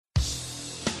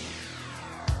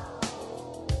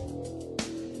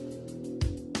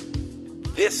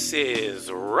This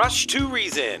is Rush to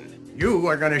Reason. You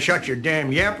are going to shut your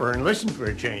damn yapper and listen for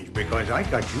a change because I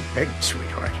got you pegged,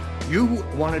 sweetheart. You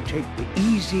want to take the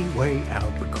easy way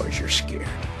out because you're scared.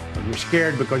 Well, you're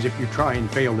scared because if you try and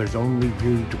fail, there's only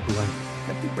you to blame.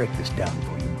 Let me break this down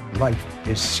for you. Life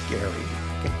is scary.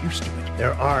 Get used to it.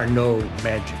 There are no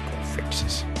magical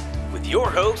fixes. With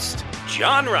your host,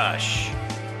 John Rush.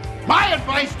 My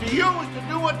advice to you is to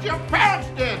do what your parents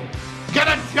did. Get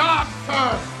a job,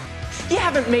 sir. You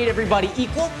haven't made everybody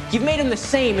equal. You've made them the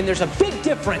same, and there's a big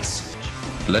difference.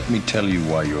 Let me tell you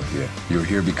why you're here. You're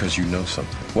here because you know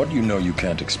something. What you know you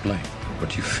can't explain,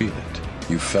 but you feel it.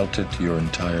 You felt it your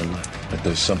entire life, that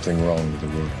there's something wrong with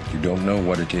the world. You don't know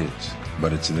what it is,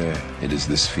 but it's there. It is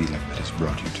this feeling that has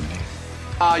brought you to me.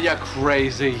 Are you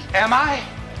crazy? Am I?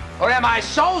 Or am I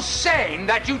so sane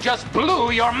that you just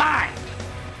blew your mind?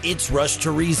 It's Rush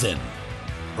to Reason,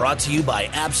 brought to you by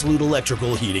Absolute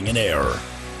Electrical Heating and Air,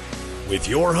 with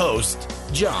your host,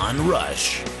 John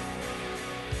Rush.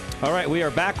 All right, we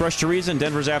are back. Rush to Reason,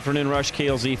 Denver's Afternoon Rush,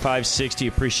 KLZ 560.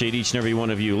 Appreciate each and every one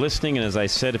of you listening. And as I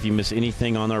said, if you miss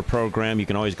anything on our program, you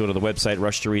can always go to the website,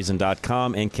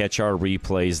 rushtoreason.com, and catch our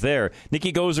replays there.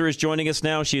 Nikki Gozer is joining us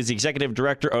now. She is the Executive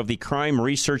Director of the Crime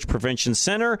Research Prevention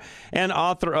Center and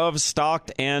author of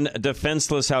Stalked and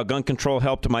Defenseless, How Gun Control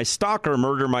Helped My Stalker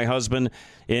Murder My Husband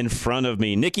in Front of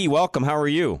Me. Nikki, welcome. How are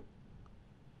you?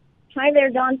 Hi there,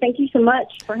 Don. Thank you so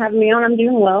much for having me on. I'm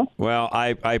doing well. Well,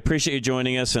 I appreciate you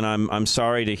joining us, and I'm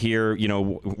sorry to hear,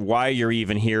 why you're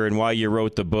even here and why you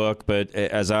wrote the book. But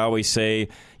as I always say,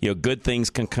 good things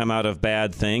can come out of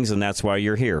bad things, and that's why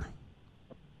you're here.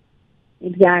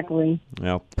 Exactly.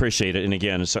 Well, appreciate it. And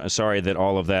again, sorry that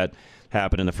all of that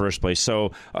happened in the first place.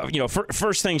 So,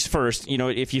 first things first,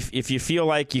 if you feel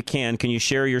like you can you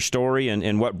share your story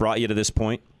and what brought you to this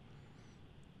point?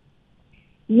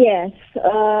 Yes.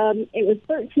 It was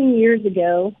 13 years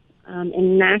ago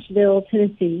in Nashville,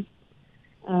 Tennessee.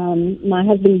 My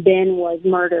husband, Ben, was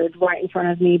murdered right in front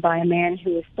of me by a man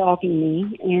who was stalking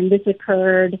me. And this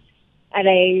occurred at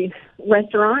a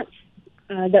restaurant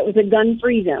that was a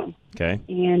gun-free zone. Okay.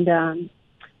 And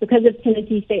because of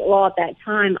Tennessee state law at that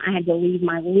time, I had to leave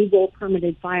my legal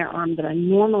permitted firearm that I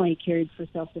normally carried for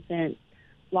self-defense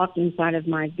locked inside of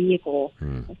my vehicle.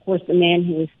 Of course, the man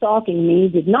who was stalking me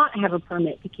did not have a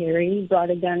permit to carry. He brought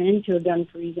a gun into a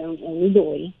gun-free zone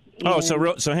illegally. And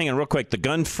so hang on real quick. The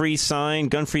gun-free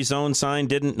zone sign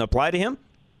didn't apply to him?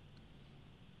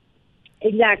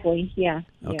 Exactly, yeah.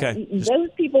 Okay. Yeah. Those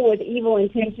people with evil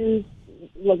intentions,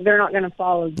 look, they're not going to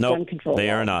follow gun control. They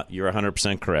law. are not. You're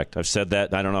 100% correct. I've said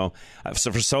that, I don't know,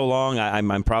 so for so long,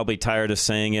 I'm probably tired of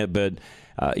saying it, but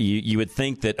you would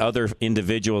think that other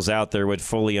individuals out there would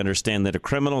fully understand that a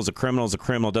criminal is a criminal is a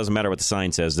criminal. It doesn't matter what the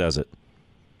sign says, does it?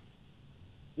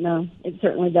 No, it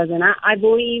certainly doesn't. I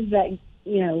believe that,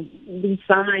 these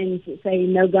signs that say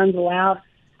no guns allowed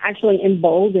actually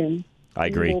embolden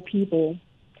evil people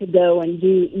to go and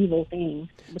do evil things.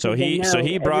 So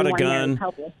he brought a gun,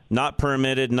 not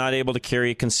permitted, not able to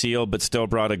carry concealed, but still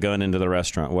brought a gun into the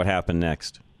restaurant. What happened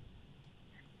next?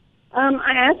 I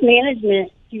asked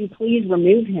management to please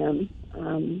remove him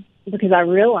because I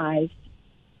realized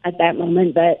at that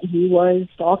moment that he was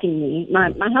stalking me.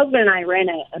 My husband and I ran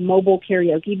a mobile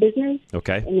karaoke business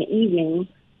in the evening,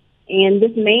 and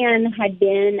this man had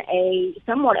been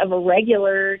somewhat of a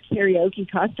regular karaoke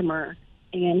customer,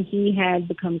 and he had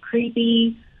become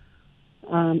creepy,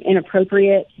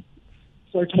 inappropriate,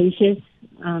 flirtatious.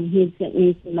 He had sent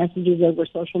me some messages over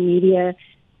social media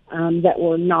that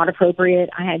were not appropriate.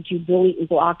 I had to delete and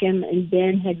block him, and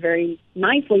Ben had very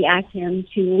nicely asked him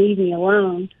to leave me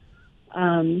alone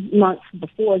months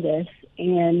before this.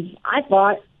 And I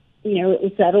thought, it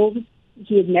was settled.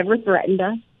 He had never threatened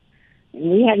us,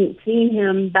 and we hadn't seen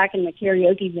him back in the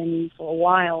karaoke venue for a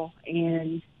while.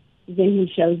 And then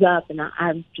he shows up, and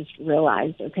I just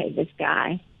realized, okay, this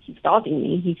guy, he's stalking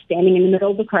me. He's standing in the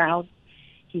middle of the crowd.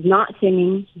 He's not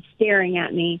singing. He's staring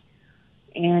at me.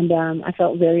 And I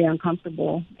felt very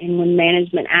uncomfortable. And when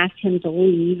management asked him to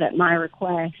leave at my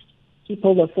request, he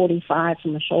pulled a .45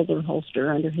 from a shoulder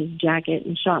holster under his jacket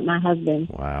and shot my husband.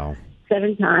 Wow.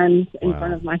 7 times in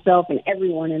front of myself and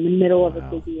everyone in the middle of a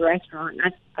busy restaurant.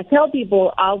 And I tell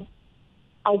people I'll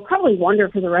probably wonder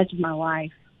for the rest of my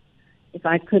life if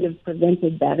I could have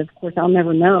prevented that. Of course, I'll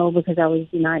never know because I was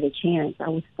denied a chance. I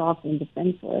was soft and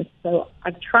defenseless. So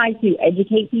I've tried to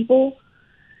educate people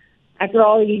after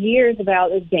all these years about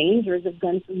the dangers of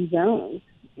gun-free zones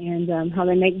and how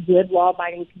they make good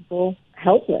law-abiding people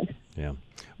helpless. Yeah.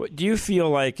 Do you feel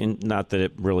like, and not that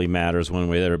it really matters one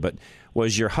way or the other, but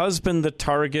was your husband the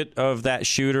target of that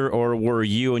shooter, or were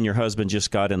you and your husband just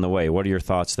got in the way? What are your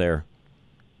thoughts there?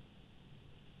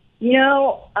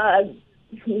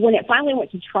 When it finally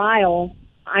went to trial,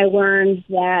 I learned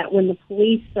that when the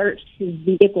police searched his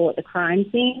vehicle at the crime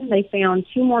scene, they found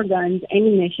 2 more guns,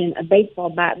 ammunition, a baseball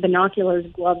bat, binoculars,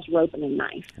 gloves, rope, and a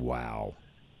knife. Wow.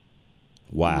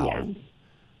 Yeah.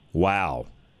 Wow.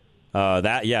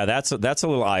 That's a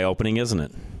little eye-opening, isn't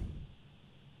it?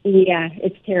 Yeah,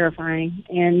 it's terrifying.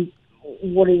 And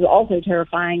what is also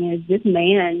terrifying is this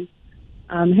man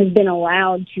has been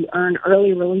allowed to earn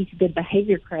early release good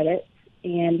behavior credits,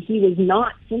 and he was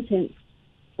not sentenced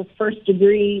for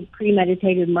first-degree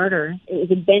premeditated murder. It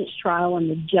was a bench trial, and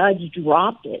the judge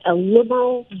dropped it. A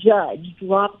liberal judge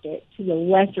dropped it to the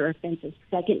lesser offense of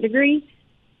second degree.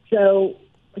 So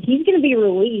he's going to be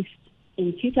released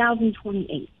in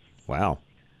 2028. Wow.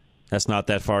 That's not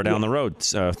that far down the road.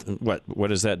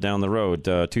 What is that down the road?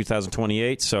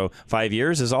 2028, so 5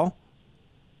 years is all?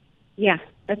 Yeah,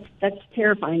 that's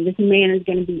terrifying. This man is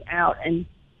going to be out, and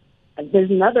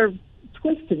there's another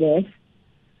twist to this.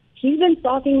 He's been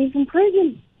stalking me from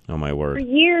prison. Oh, my word. For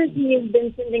years, he has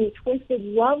been sending twisted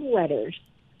love letters.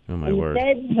 Oh, my and word. The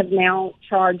feds have now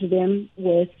charged him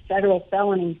with federal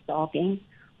felony stalking.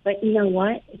 But you know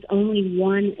what? It's only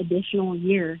 1 additional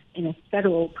year in a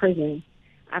federal prison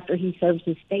after he serves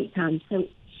his state time. So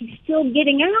he's still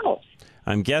getting out.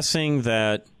 I'm guessing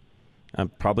that I'm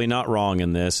probably not wrong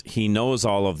in this. He knows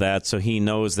all of that, so he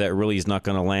knows that really is not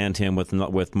going to land him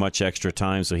with much extra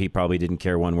time, so he probably didn't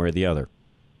care one way or the other.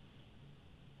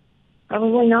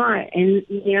 Probably not. And,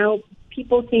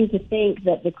 people seem to think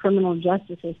that the criminal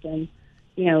justice system,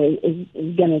 is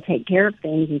going to take care of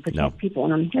things and protect people.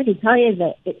 And I'm here to tell you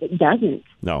that it doesn't.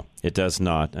 No, it does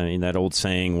not. I mean, that old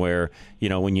saying where,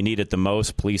 when you need it the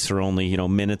most, police are only,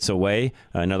 minutes away.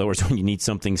 In other words, when you need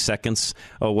something seconds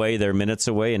away, they're minutes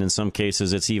away. And in some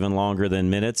cases, it's even longer than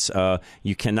minutes.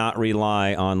 You cannot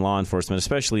rely on law enforcement,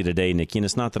 especially today, Nikki. And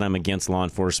it's not that I'm against law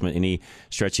enforcement, any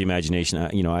stretch of imagination.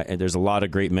 There's a lot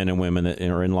of great men and women that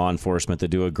are in law enforcement that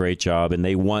do a great job, and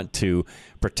they want to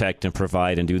protect and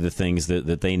provide and do the things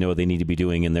that they know they need to be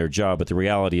doing in their job. But the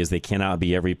reality is they cannot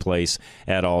be every place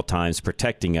at all times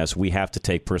protecting us. We have to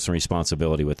take personal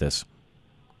responsibility with this.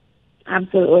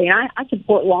 Absolutely. I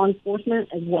support law enforcement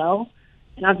as well.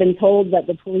 And I've been told that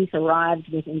the police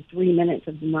arrived within 3 minutes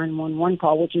of the 911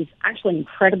 call, which is actually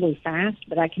incredibly fast.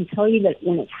 But I can tell you that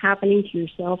when it's happening to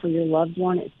yourself or your loved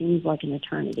one, it seems like an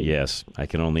eternity. Yes, I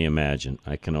can only imagine.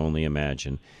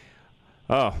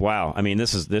 Oh, wow. I mean,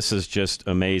 this is just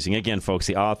amazing. Again, folks,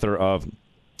 the author of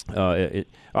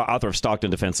Stalked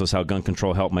and Defenseless, How Gun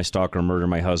Control Helped My Stalker Murder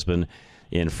My Husband,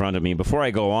 in front of me. Before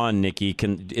I go on, Nikki,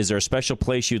 is there a special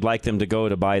place you'd like them to go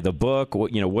to buy the book?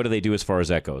 What do they do as far as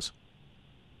that goes?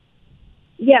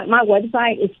 Yeah, my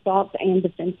website is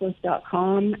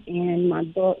stalkedanddefenseless.com, and my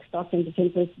book, Stalked and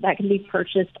Defenseless, that can be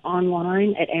purchased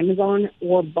online at Amazon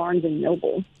or Barnes &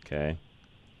 Noble. Okay.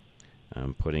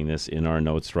 I'm putting this in our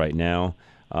notes right now.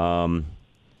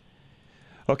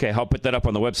 Okay, I'll put that up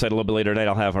on the website a little bit later tonight.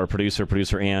 I'll have our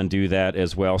producer Ann, do that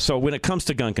as well. So when it comes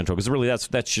to gun control, because really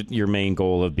that's your main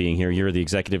goal of being here. You're the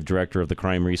executive director of the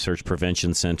Crime Research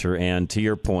Prevention Center, and to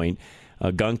your point,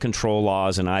 gun control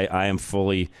laws, and I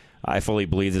fully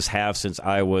believe this, have since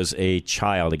I was a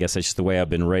child. I guess that's just the way I've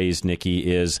been raised,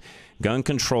 Nikki, is gun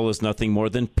control is nothing more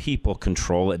than people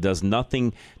control. It does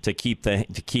nothing to keep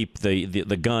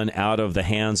the gun out of the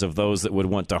hands of those that would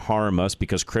want to harm us,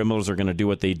 because criminals are going to do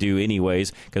what they do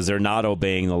anyways because they're not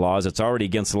obeying the laws. It's already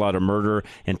against the law to murder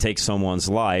and take someone's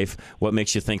life. What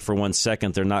makes you think for 1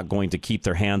 second they're not going to keep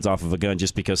their hands off of a gun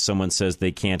just because someone says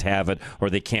they can't have it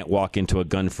or they can't walk into a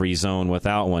gun-free zone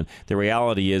without one? The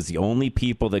reality is the only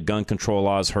people that gun control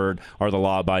laws hurt are the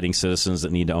law-abiding citizens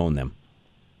that need to own them.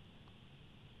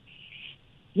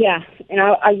 Yeah, and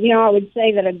I would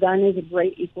say that a gun is a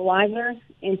great equalizer,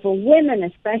 and for women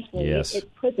especially, yes, it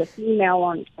puts a female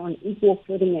on equal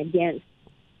footing against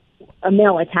a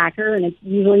male attacker, and it's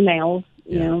usually males.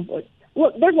 Look,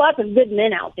 there's lots of good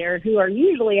men out there who are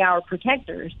usually our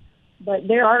protectors, but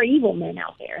there are evil men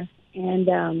out there,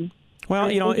 and well,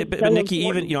 but Nikki,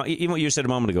 even what you said a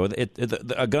moment ago,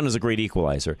 a gun is a great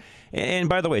equalizer, and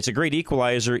by the way, it's a great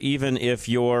equalizer even if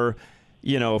you're,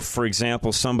 for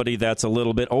example, somebody that's a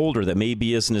little bit older that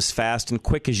maybe isn't as fast and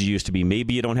quick as you used to be.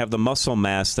 Maybe you don't have the muscle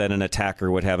mass that an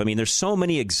attacker would have. I mean, there's so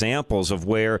many examples of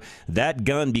where that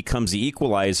gun becomes the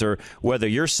equalizer, whether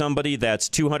you're somebody that's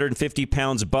 250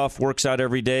 pounds buff, works out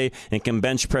every day, and can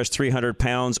bench press 300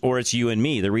 pounds, or it's you and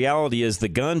me. The reality is the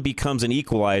gun becomes an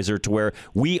equalizer to where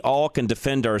we all can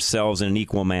defend ourselves in an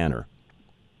equal manner.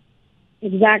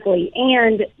 Exactly.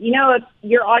 And, if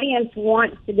your audience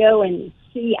wants to go and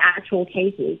see actual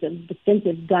cases of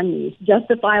defensive gun use,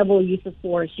 justifiable use of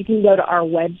force, you can go to our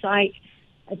website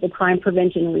at the Crime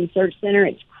Prevention Research Center.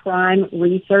 It's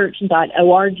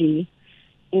crimeresearch.org.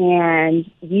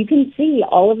 And you can see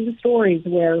all of the stories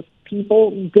where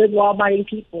people, good law-abiding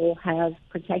people, have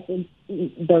protected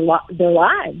their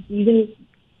lives. Even,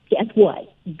 guess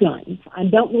what? Guns. I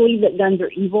don't believe that guns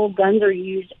are evil. Guns are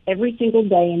used every single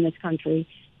day in this country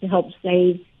to help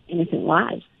save innocent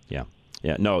lives.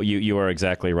 Yeah, no, you are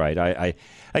exactly right.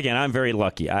 Again, I'm very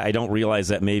lucky. I don't realize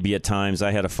that maybe at times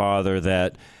I had a father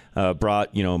that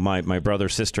brought, my brother,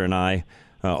 sister, and I,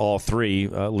 all three,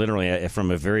 literally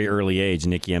from a very early age,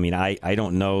 Nikki. I mean, I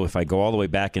don't know if I go all the way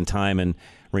back in time and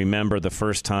remember the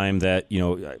first time that,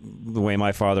 the way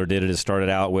my father did it is started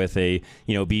out with a,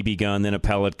 BB gun, then a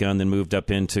pellet gun, then moved up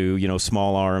into,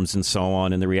 small arms and so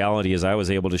on. And the reality is I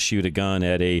was able to shoot a gun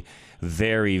at a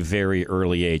very, very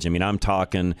early age. I mean, I'm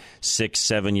talking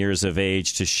 6-7 years of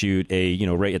age to shoot a,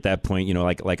 right at that point,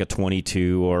 like a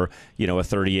 22 or, a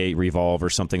 38 revolver,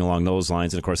 something along those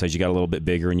lines. And of course, as you got a little bit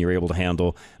bigger and you're able to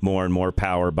handle more and more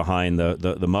power behind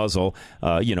the muzzle,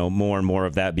 more and more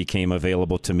of that became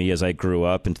available to me as I grew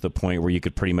up, and to the point where you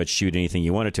could pretty much shoot anything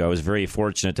you wanted to. I was very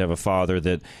fortunate to have a father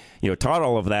that, taught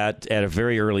all of that at a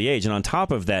very early age. And on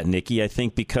top of that, Nikki, I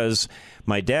think because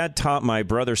my dad taught my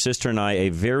brother, sister, and I a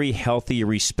very healthy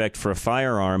respect for a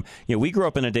firearm. We grew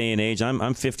up in a day and age,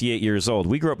 I'm 58 years old.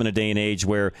 We grew up in a day and age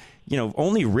where,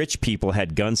 only rich people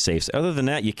had gun safes. Other than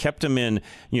that, you kept them in,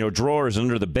 drawers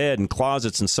under the bed and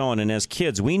closets and so on. And as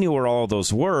kids, we knew where all of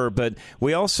those were, but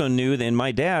we also knew that, and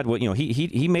my dad,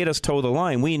 he made us toe the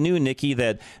line. We knew, Nikki,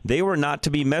 that they were not to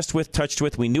be messed with, touched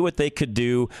with. We knew what they could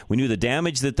do. We knew the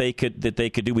damage that they could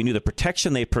do. We knew the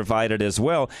protection they provided as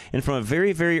well. And from a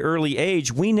very, very early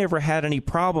age, we never had any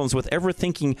problems with ever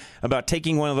thinking about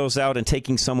taking one of those out and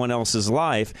taking someone else's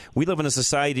life. We live in a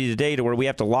society today to where we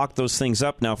have to lock those things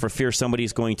up now for fear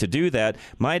somebody's going to do that.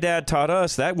 My dad taught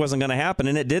us that wasn't going to happen,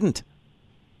 and it didn't.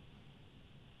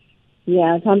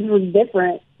 Yeah, times were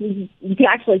different. You could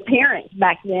actually parent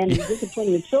back then and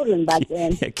discipline your children back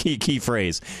then. Key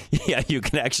phrase. Yeah, you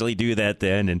can actually do that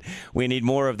then, and we need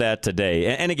more of that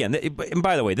today. And again, and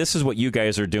by the way, this is what you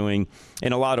guys are doing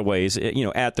in a lot of ways,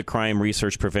 at the Crime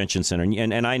Research Prevention Center.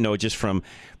 And I know just from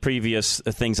previous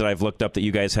things that I've looked up that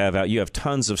you guys have out, you have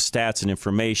tons of stats and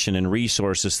information and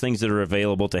resources, things that are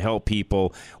available to help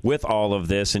people with all of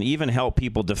this and even help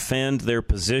people defend their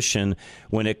position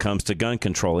when it comes to gun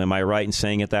control. Am I right in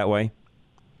saying it that way?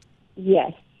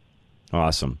 Yes.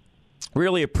 Awesome.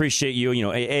 Really appreciate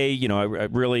you. I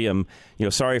really am,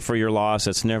 sorry for your loss.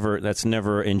 That's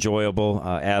never enjoyable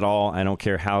at all. I don't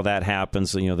care how that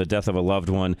happens. The death of a loved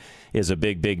one is a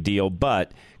big, big deal.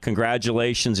 But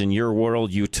congratulations in your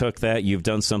world. You took that. You've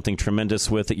done something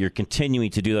tremendous with it. You're continuing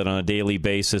to do that on a daily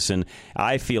basis. And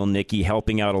I feel, Nikki,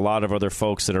 helping out a lot of other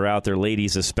folks that are out there,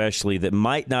 ladies especially, that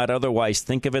might not otherwise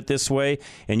think of it this way.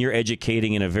 And you're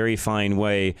educating in a very fine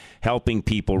way, helping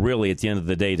people really at the end of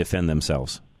the day defend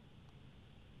themselves.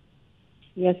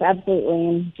 Yes, absolutely.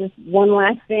 And just one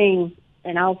last thing,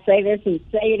 and I'll say this and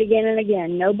say it again and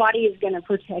again. Nobody is going to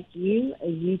protect you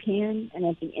as you can. And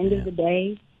at the end of the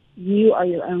day, you are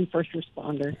your own first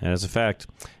responder. That is a fact.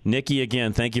 Nikki,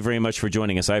 again, thank you very much for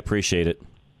joining us. I appreciate it.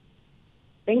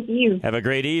 Thank you. Have a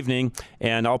great evening.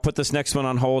 And I'll put this next one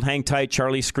on hold. Hang tight.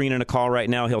 Charlie's screening a call right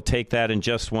now. He'll take that in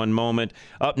just one moment.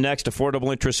 Up next,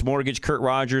 Affordable Interest Mortgage. Kurt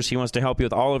Rogers. He wants to help you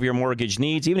with all of your mortgage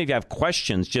needs. Even if you have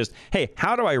questions, just, hey,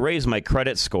 how do I raise my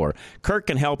credit score? Kurt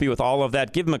can help you with all of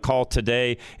that. Give him a call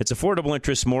today. It's Affordable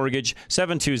Interest Mortgage,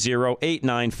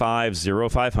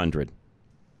 720-895-0500.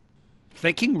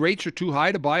 Thinking rates are too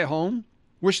high to buy a home?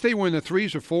 Wish they were in the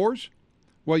 3s or 4s?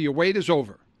 Well, your wait is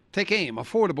over. Take AIM,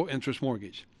 Affordable Interest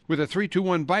Mortgage. With a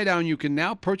 3-2-1 buy-down, you can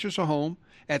now purchase a home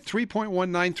at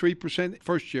 3.193%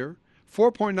 first year,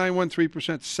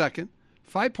 4.913% second,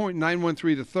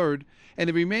 5.913% the third, and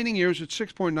the remaining years at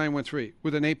 6.913%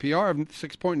 with an APR of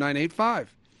 6.985%.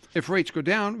 If rates go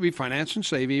down, refinance and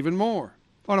save even more.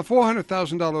 On a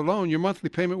 $400,000 loan, your monthly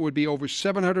payment would be over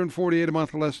 $748 a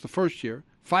month less the first year,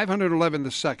 $511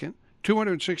 the second,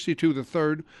 $262 the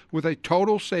third, with a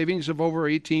total savings of over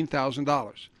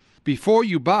 $18,000. Before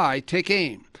you buy, take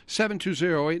AIM,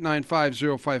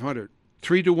 720-895-0500.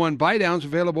 3-to-1 buy-downs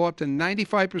available up to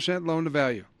 95% loan to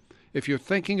value. If you're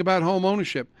thinking about home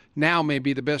ownership, now may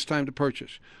be the best time to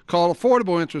purchase. Call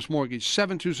Affordable Interest Mortgage,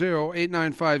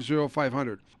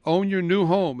 720-895-0500. Own your new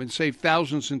home and save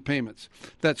thousands in payments.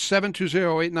 That's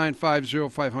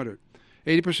 720-895-0500. 80%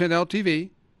 LTV,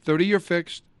 30-year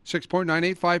fixed,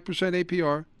 6.985%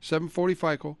 APR, 740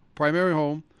 FICO, primary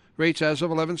home, rates as of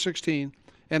 11/16,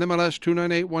 NMLS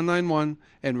 298191,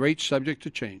 and rates subject to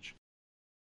change.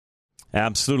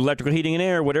 Absolute Electrical Heating and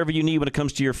Air, whatever you need when it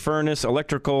comes to your furnace,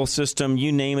 electrical system,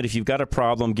 you name it. If you've got a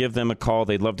problem, give them a call.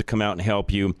 They'd love to come out and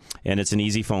help you. And it's an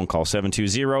easy phone call,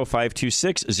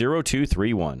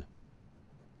 720-526-0231.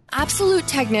 Absolute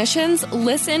technicians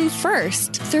listen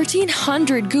first.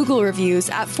 1,300 Google reviews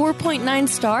at 4.9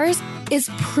 stars is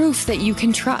proof that you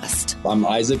can trust. I'm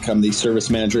Isaac. I'm the service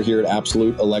manager here at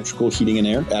Absolute Electrical Heating and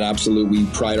Air. At Absolute, we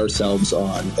pride ourselves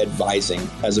on advising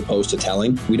as opposed to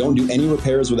telling. We don't do any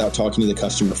repairs without talking to the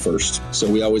customer first. So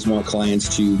we always want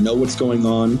clients to know what's going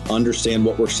on, understand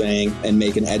what we're saying, and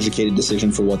make an educated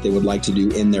decision for what they would like to do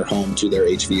in their home to their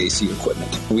HVAC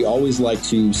equipment. We always like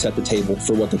to set the table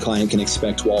for what the client can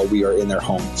expect while we are in their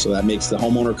home. So that makes the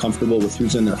homeowner comfortable with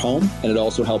who's in their home, and it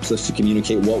also helps us to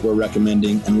communicate what we're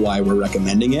recommending and why we're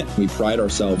recommending it. We pride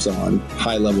ourselves on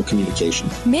high-level communication.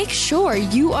 Make sure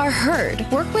you are heard.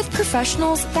 Work with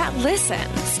professionals that listen.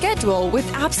 Schedule with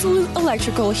Absolute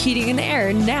Electrical Heating and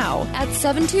Air now at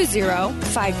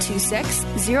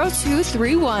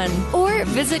 720-526-0231 or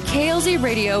visit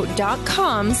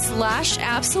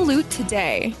klzradio.com/absolute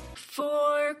today.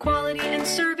 For quality and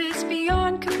service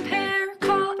beyond compare,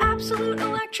 call Absolute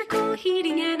Electrical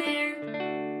Heating and Air.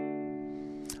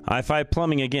 High-Five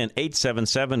Plumbing, again,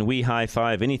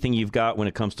 877-WE-HIGH-FIVE. Anything you've got when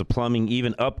it comes to plumbing,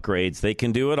 even upgrades, they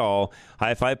can do it all.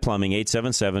 High-Five Plumbing,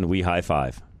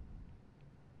 877-WE-HIGH-FIVE.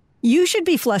 You should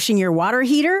be flushing your water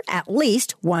heater at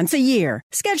least once a year.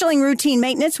 Scheduling routine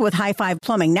maintenance with High-Five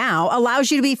Plumbing now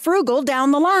allows you to be frugal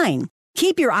down the line.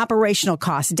 Keep your operational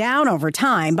costs down over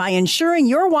time by ensuring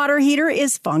your water heater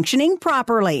is functioning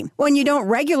properly. When you don't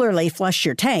regularly flush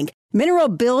your tank, mineral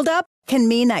buildup can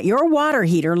mean that your water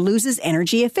heater loses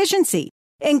energy efficiency,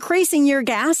 increasing your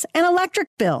gas and electric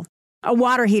bill. A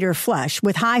water heater flush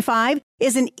with High-Five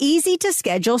is an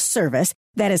easy-to-schedule service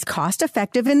that is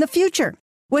cost-effective in the future.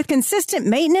 With consistent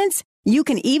maintenance, you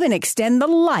can even extend the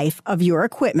life of your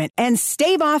equipment and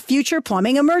stave off future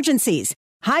plumbing emergencies.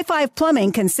 High-Five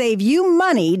Plumbing can save you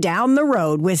money down the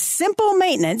road with simple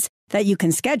maintenance that you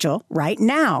can schedule right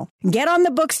now. Get on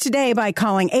the books today by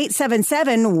calling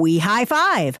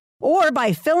 877-WE-HIGH-FIVE or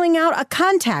by filling out a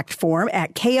contact form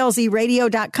at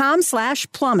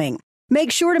klzradio.com/plumbing.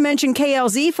 Make sure to mention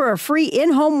KLZ for a free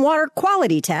in-home water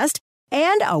quality test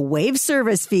and a waived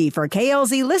service fee for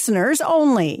KLZ listeners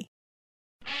only.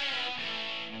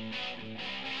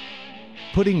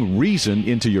 Putting reason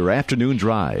into your afternoon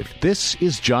drive. This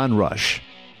is John Rush.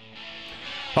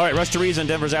 All right, Rush to Reason,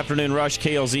 Denver's Afternoon Rush,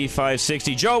 KLZ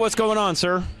 560. Joe, what's going on,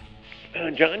 sir?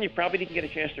 John, you probably didn't get a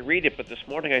chance to read it, but this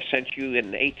morning I sent you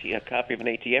a copy of an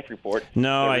ATF report.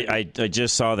 No, I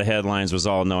just saw the headlines was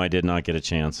all. No, I did not get a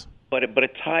chance. But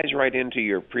it ties right into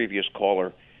your previous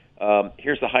caller.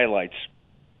 Here's the highlights.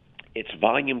 It's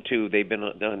volume 2. They've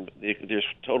been done. There's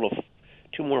a total of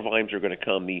 2 more volumes are going to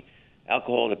come. The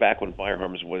Alcohol and Tobacco and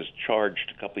Firearms was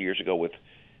charged a couple of years ago with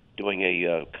doing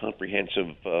a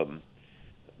comprehensive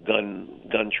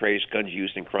gun trace, guns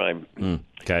used in crime.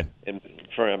 Okay. And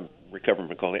from recovering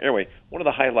from calling. Anyway, one of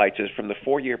the highlights is from the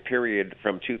 4-year period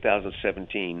from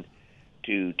 2017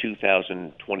 to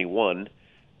 2021,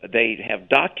 they have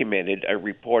documented,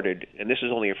 reported, and this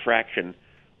is only a fraction,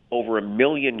 over 1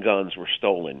 million guns were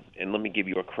stolen. And let me give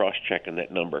you a cross-check on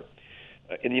that number.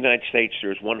 In the United States,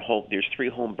 there's 3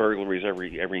 home burglaries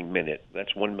every minute.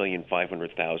 That's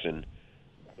 1,500,000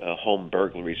 home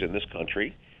burglaries in this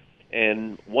country.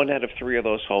 And 1 out of 3 of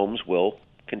those homes will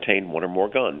contain 1 or more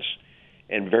guns.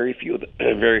 And very few of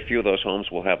those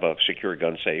homes will have a secure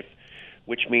gun safe,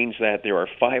 which means that there are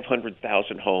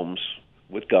 500,000 homes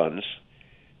with guns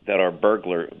that are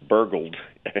burgled,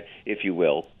 if you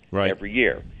will, every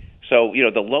year. So,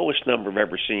 the lowest number I've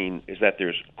ever seen is that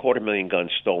there's 250,000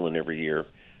 guns stolen every year.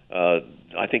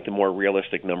 I think the more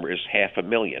realistic number is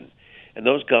 500,000. And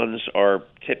those guns are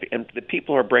and the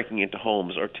people who are breaking into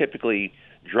homes are typically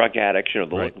drug addicts. They're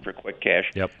looking for quick cash.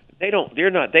 Yep. They don't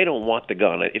want the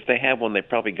gun. If they have one, they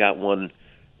probably got one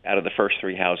out of the first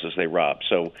 3 houses they robbed.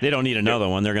 So they don't need another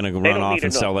one. They're going to run off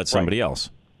and sell that to somebody else.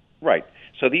 Right.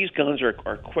 So these guns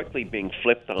are quickly being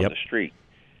flipped on the street.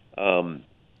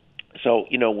 So,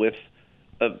 with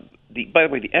by the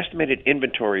way, the estimated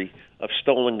inventory of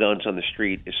stolen guns on the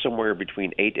street is somewhere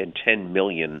between 8 and 10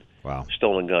 million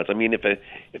stolen guns. I mean, if a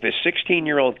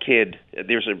 16-year-old kid,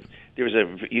 there's a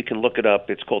you can look it up.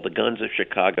 It's called The Guns of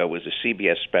Chicago. It was a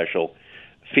CBS special.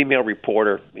 Female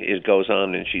reporter goes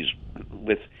on and she's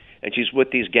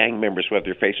with these gang members who have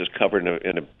their faces covered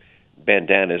in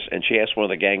bandanas, and she asks one of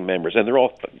the gang members, and they're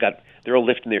all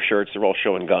lifting their shirts, they're all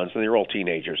showing guns, and they're all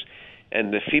teenagers.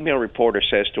 And the female reporter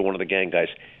says to one of the gang guys,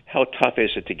 "How tough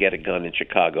is it to get a gun in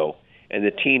Chicago?" And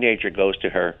the teenager goes to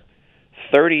her,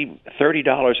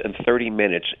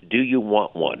 $30.30. Do you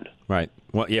want one? Right.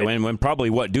 Well, yeah. When probably,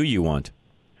 what do you want?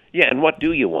 Yeah, and what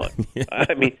do you want?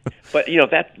 I mean, but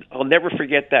that I'll never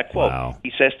forget that quote. Wow.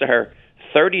 He says to her,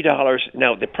 $30.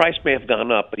 Now the price may have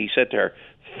gone up, but he said to her,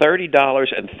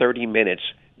 $30.30.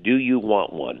 Do you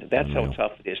want one? That's how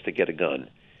tough it is to get a gun.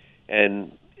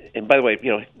 And by the way,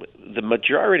 the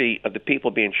majority of the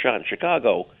people being shot in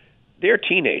Chicago, they're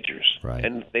teenagers, right.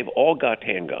 And they've all got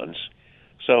handguns.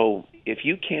 So if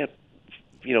you can't,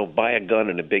 buy a gun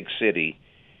in a big city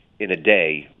in a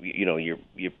day, you're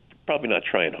probably not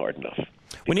trying hard enough.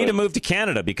 We need to move to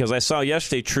Canada because I saw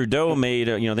yesterday Trudeau made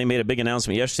they made a big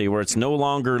announcement yesterday where it's no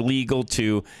longer legal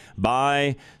to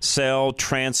buy, sell,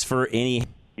 transfer any.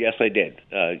 Yes, I did.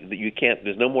 You can't.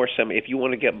 There's no more semi. If you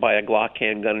want to buy a Glock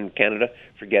handgun in Canada,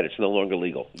 forget it. It's no longer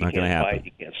legal. You Not going to can't buy happen. it.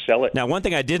 You can't sell it. Now, one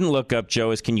thing I didn't look up,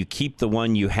 Joe, is can you keep the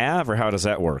one you have, or how does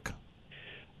that work?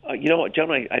 You know what,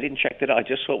 John? I didn't check that out. I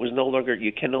just saw it was no longer.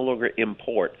 You can no longer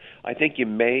import. I think you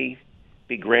may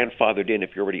be grandfathered in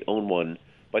if you already own one,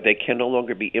 but they can no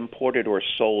longer be imported or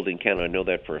sold in Canada. I know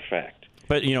that for a fact.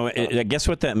 But, I guess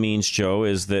what that means, Joe,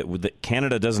 is that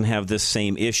Canada doesn't have this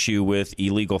same issue with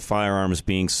illegal firearms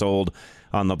being sold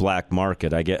on the black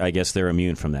market. I guess they're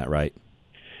immune from that, right?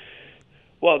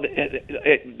 Well,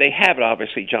 they have it,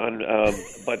 obviously, John.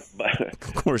 But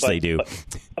of course they do.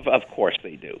 Of course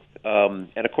they do. And,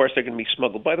 of course, they're going to be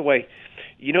smuggled. By the way,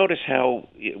 you notice how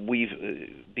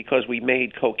because we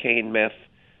made cocaine, meth,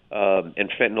 and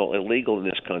fentanyl illegal in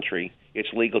this country,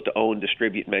 it's legal to own,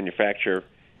 distribute, manufacture,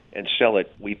 and sell it.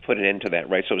 We put an end to that,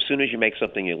 right? So as soon as you make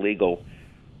something illegal,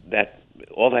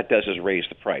 all that does is raise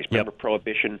the price. Remember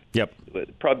Prohibition? Yep.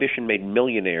 Prohibition made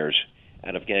millionaires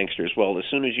out of gangsters. Well, as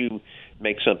soon as you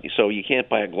make something, so you can't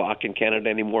buy a Glock in Canada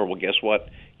anymore. Well, guess what?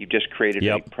 You've just created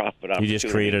a profit opportunity. You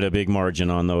just created a big margin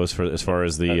on those as far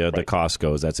as the cost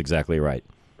goes. That's exactly right.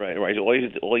 Right.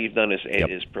 All you've done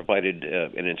is provided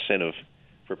an incentive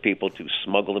for people to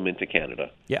smuggle them into Canada.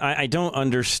 Yeah, I don't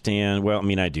understand. Well, I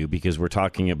mean, I do, because we're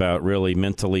talking about really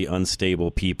mentally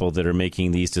unstable people that are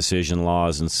making these decision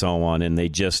laws and so on, and they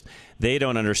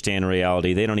don't understand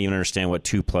reality. They don't even understand what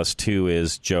 2 + 2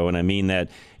 is, Joe, and I mean that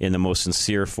in the most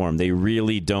sincere form. They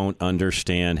really don't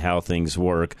understand how things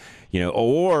work,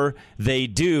 or they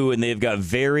do, and they've got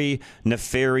very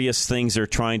nefarious things they're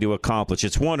trying to accomplish.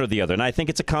 It's one or the other, and I think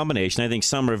it's a combination. I think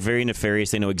some are very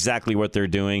nefarious. They know exactly what they're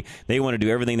doing. They want to do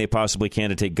everything they possibly can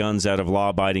to take guns out of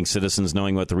law-abiding citizens,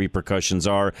 knowing what the repercussions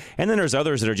are, and then there's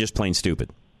others that are just plain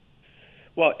stupid.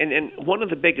 Well, and one of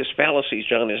the biggest fallacies,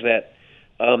 John, is that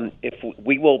if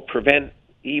we will prevent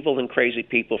evil and crazy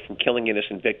people from killing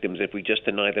innocent victims if we just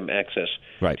deny them access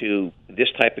to this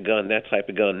type of gun, that type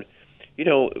of gun.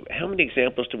 How many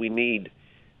examples do we need?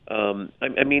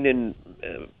 I mean, in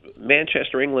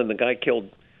Manchester, England, the guy killed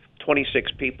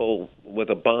 26 people with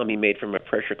a bomb he made from a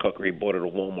pressure cooker he bought at a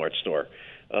Walmart store.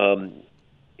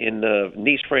 In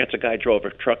Nice, France, a guy drove a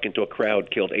truck into a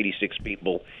crowd, killed 86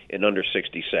 people in under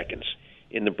 60 seconds.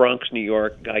 In the Bronx, New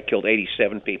York, a guy killed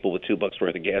 87 people with $2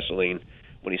 worth of gasoline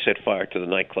when he set fire to the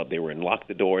nightclub they were in, locked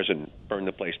the doors, and burned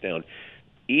the place down.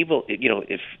 Evil,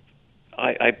 if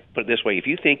I put it this way, if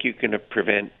you think you can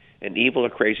prevent an evil or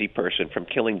crazy person from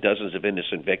killing dozens of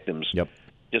innocent victims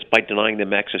just by denying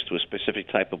them access to a specific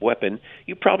type of weapon,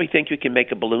 you probably think you can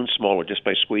make a balloon smaller just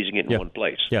by squeezing it in one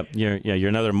place. You're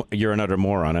another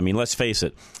moron. I mean, let's face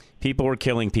it. People were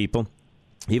killing people,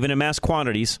 even in mass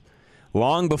quantities,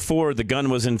 long before the gun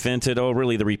was invented.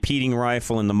 Really, the repeating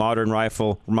rifle and the modern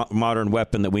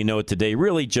weapon that we know today.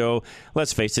 Really, Joe,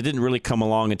 let's face it, didn't really come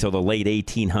along until the late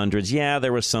 1800s. Yeah,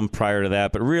 there was some prior to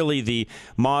that, but really the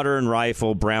modern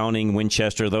rifle, Browning,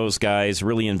 Winchester, those guys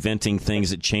really inventing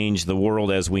things that changed the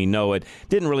world as we know it,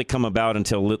 didn't really come about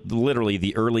until literally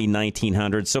the early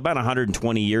 1900s, so about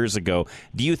 120 years ago.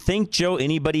 Do you think, Joe,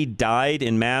 anybody died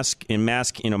in mass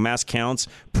counts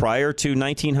prior to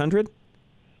 1900?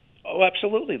 Oh,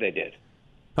 absolutely they did.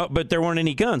 Oh, but there weren't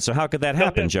any guns, so how could that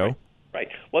happen, Joe? Right.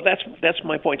 Well, that's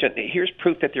my point, John. Here's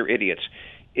proof that they're idiots.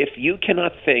 If you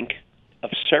cannot think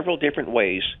of several different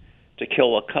ways to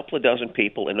kill a couple of dozen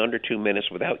people in under 2 minutes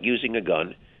without using a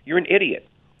gun, you're an idiot.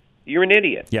 You're an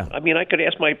idiot. Yeah. I mean, I could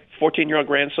ask my 14-year-old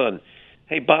grandson,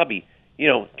 hey, Bobby,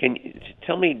 can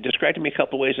you describe to me a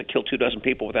couple of ways to kill 2 dozen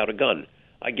people without a gun?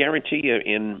 I guarantee you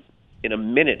in a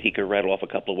minute he could rattle off a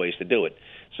couple of ways to do it.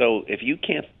 So if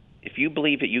you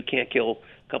believe that you can't kill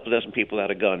a couple dozen people without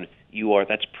a gun,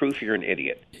 that's proof you're an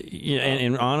idiot. Yeah,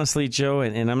 and honestly, Joe,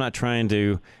 and I'm not trying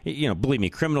to, believe me,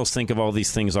 criminals think of all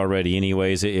these things already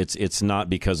anyways. It's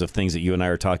not because of things that you and I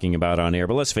are talking about on air.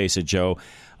 But let's face it, Joe,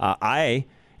 I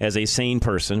as a sane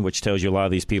person, which tells you a lot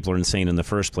of these people are insane in the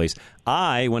first place.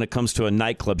 When it comes to a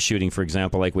nightclub shooting, for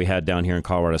example, like we had down here in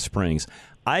Colorado Springs,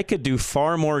 I could do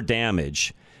far more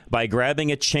damage by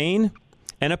grabbing a chain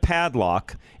and a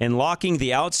padlock and locking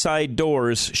the outside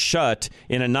doors shut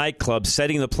in a nightclub,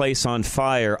 setting the place on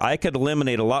fire. I could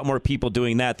eliminate a lot more people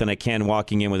doing that than I can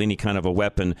walking in with any kind of a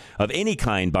weapon of any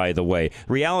kind, by the way.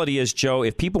 Reality is, Joe,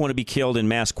 if people want to be killed in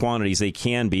mass quantities, they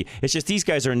can be. It's just these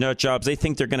guys are nut jobs. They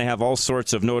think they're going to have all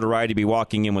sorts of notoriety to be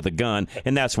walking in with a gun,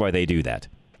 and that's why they do that.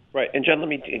 Right. And, John, let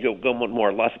me go one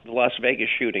more. The Las Vegas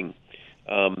shooting,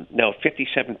 now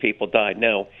 57 people died.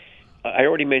 Now, I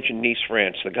already mentioned Nice,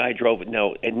 France. The guy drove it.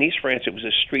 No, in Nice, France, it was a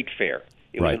street fair.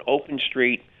 It was an open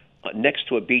street next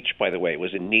to a beach, by the way. It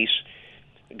was in Nice.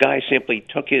 The guy simply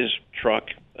took his truck,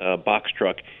 box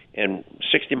truck, and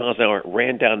 60 miles an hour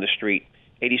ran down the street.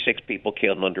 86 people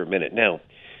killed in under a minute. Now,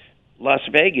 Las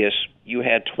Vegas, you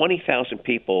had 20,000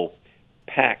 people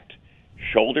packed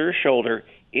shoulder to shoulder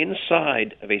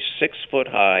inside of a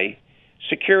 6-foot-high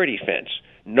security fence.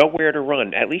 Nowhere to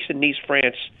run. At least in Nice,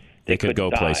 France, they could go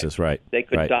places, right? They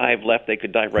could dive left. They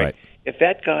could dive right. If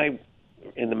that guy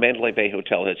in the Mandalay Bay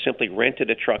Hotel had simply rented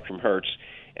a truck from Hertz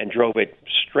and drove it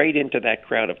straight into that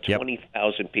crowd of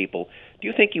 20,000 people, do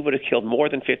you think he would have killed more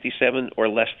than 57 or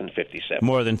less than 57?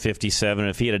 More than 57.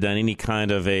 If he had done any kind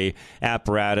of a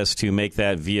apparatus to make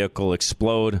that vehicle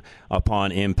explode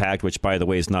upon impact, which, by the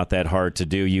way, is not that hard to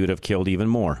do, you would have killed even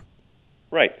more.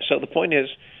 Right. So the point is,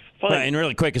 and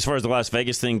really quick, as far as the Las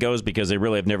Vegas thing goes, because they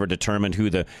really have never determined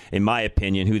in my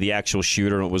opinion, who the actual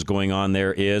shooter and what was going on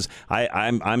there is.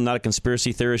 I'm not a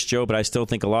conspiracy theorist, Joe, but I still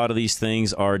think a lot of these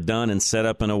things are done and set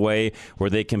up in a way where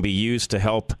they can be used to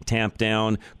help tamp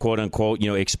down, quote unquote,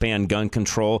 expand gun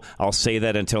control. I'll say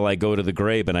that until I go to the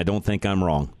grave, and I don't think I'm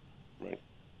wrong. Right.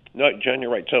 No, John,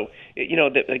 you're right. So,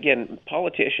 again,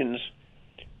 politicians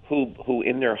who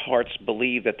in their hearts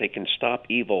believe that they can stop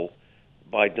evil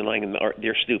by denying them,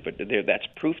 they're stupid. That's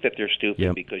proof that they're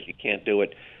stupid because you can't do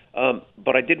it.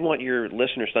 But I did want your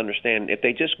listeners to understand, if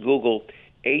they just Google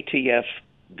ATF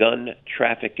gun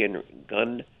trafficking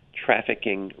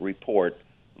report,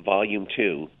 Volume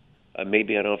 2,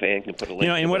 maybe I don't know if Ann can put a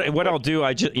link. And what I'll do,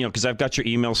 because I've got your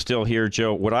email still here,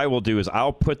 Joe. What I will do is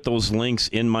I'll put those links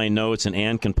in my notes, and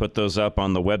Ann can put those up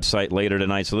on the website later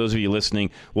tonight. So those of you listening,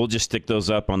 we'll just stick those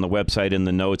up on the website in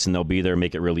the notes, and they'll be there.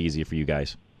 Make it really easy for you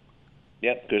guys.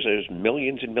 Yep, because there's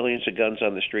millions and millions of guns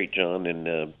on the street, John,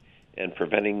 and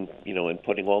preventing, and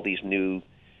putting all these new,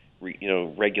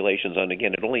 regulations on.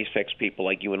 Again, it only affects people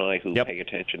like you and I who pay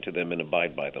attention to them and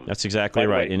abide by them. That's exactly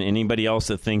right. And anybody else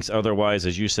that thinks otherwise,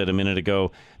 as you said a minute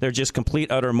ago, they're just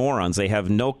complete, utter morons. They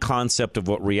have no concept of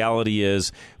what reality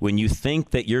is. When you think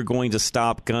that you're going to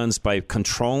stop guns by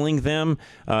controlling them,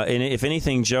 and if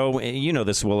anything, Joe, you know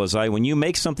this as well as I, when you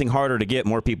make something harder to get,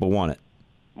 more people want it.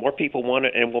 More people want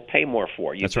it and will pay more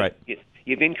for it. That's right.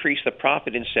 You've increased the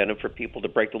profit incentive for people to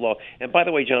break the law. And by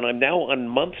the way, John, I'm now on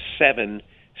month 7,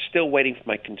 still waiting for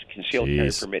my concealed carry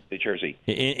permit in New Jersey.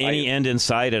 Any end in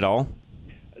sight at all?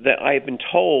 That I've been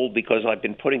told, because I've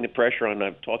been putting the pressure on.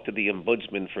 I've talked to the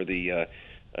ombudsman for the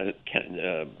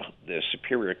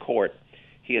Superior Court.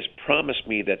 He has promised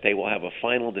me that they will have a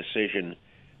final decision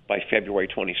by February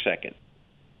 22nd.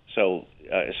 So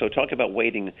talk about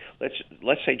waiting. Let's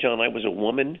say, John, I was a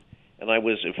woman and I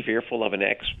was fearful of an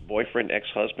ex-boyfriend,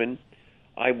 ex-husband.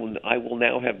 I will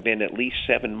now have been at least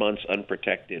 7 months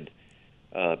unprotected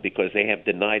because they have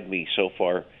denied me so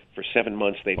far. For 7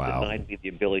 months, they've denied me the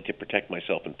ability to protect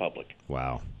myself in public.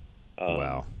 Wow.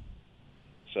 Wow.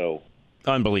 So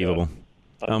unbelievable,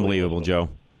 unbelievable, Joe.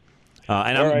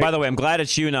 And by the way, I'm glad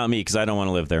it's you, not me, because I don't want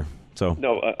to live there. So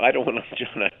no, I don't want to,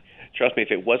 John. Trust me,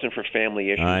 if it wasn't for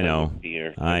family issues, I know. I wouldn't be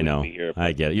here.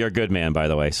 I get it. You're a good man, by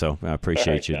the way, so I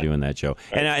appreciate you doing that, Joe.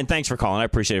 And thanks for calling. I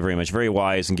appreciate it very much. Very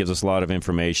wise and gives us a lot of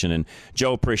information. And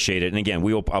Joe, appreciate it. And again,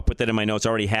 I'll put that in my notes. I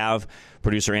already have.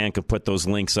 Producer Ann could put those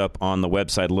links up on the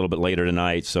website a little bit later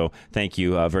tonight. So thank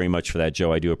you very much for that,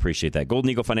 Joe. I do appreciate that. Golden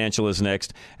Eagle Financial is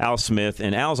next. Al Smith.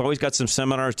 And Al's always got some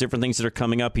seminars, different things that are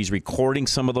coming up. He's recording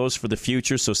some of those for the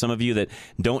future. So some of you that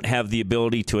don't have the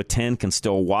ability to attend can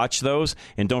still watch those.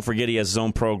 And don't forget, he has his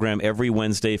own program every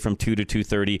Wednesday from 2 to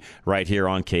 2:30 right here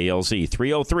on KLZ.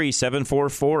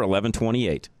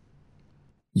 303-744-1128.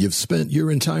 You've spent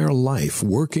your entire life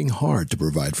working hard to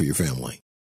provide for your family.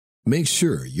 Make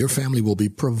sure your family will be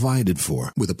provided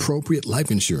for with appropriate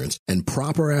life insurance and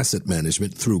proper asset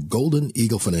management through Golden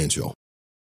Eagle Financial.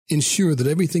 Ensure that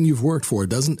everything you've worked for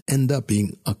doesn't end up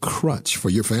being a crutch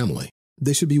for your family.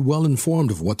 They should be well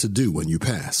informed of what to do when you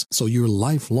pass, so your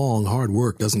lifelong hard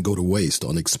work doesn't go to waste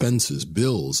on expenses,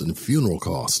 bills, and funeral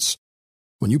costs.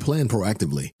 When you plan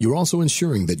proactively, you're also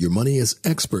ensuring that your money is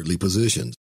expertly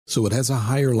positioned, so it has a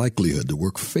higher likelihood to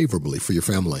work favorably for your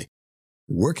family.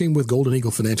 Working with Golden Eagle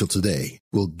Financial today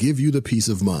will give you the peace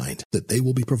of mind that they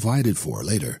will be provided for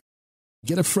later.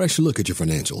 Get a fresh look at your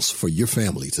financials for your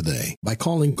family today by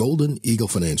calling Golden Eagle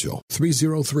Financial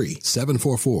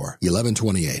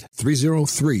 303-744-1128,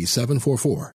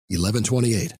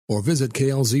 303-744-1128, or visit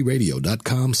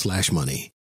klzradio.com/money.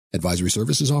 Advisory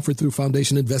services offered through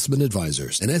Foundation Investment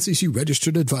Advisors, an SEC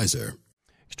registered advisor.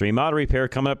 Extreme Auto Repair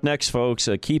coming up next, folks.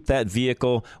 Keep that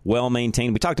vehicle well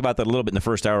maintained. We talked about that a little bit in the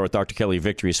first hour with Dr. Kelly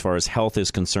Victory as far as health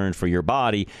is concerned for your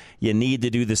body. You need to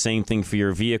do the same thing for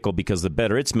your vehicle because the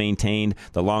better it's maintained,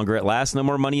 the longer it lasts, and the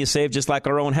more money you save, just like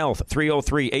our own health.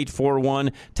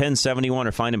 303-841-1071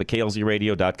 or find them at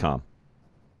klzradio.com.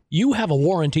 You have a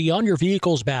warranty on your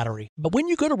vehicle's battery, but when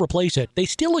you go to replace it, they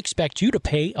still expect you to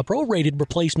pay a prorated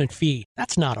replacement fee.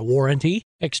 That's not a warranty.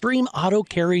 Extreme Auto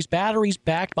carries batteries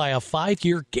backed by a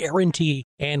 5-year guarantee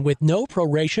and with no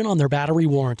proration on their battery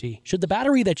warranty. Should the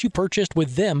battery that you purchased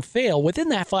with them fail within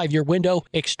that 5-year window,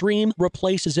 Extreme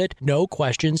replaces it, no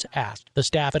questions asked. The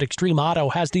staff at Extreme Auto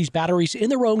has these batteries in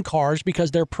their own cars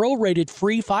because their prorated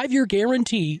free 5-year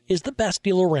guarantee is the best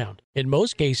deal around. In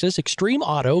most cases, Extreme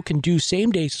Auto can do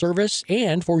same-day service,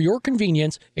 and for your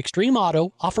convenience, Extreme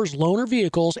Auto offers loaner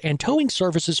vehicles and towing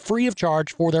services free of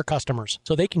charge for their customers,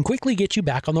 so they can quickly get you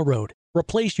back on the road.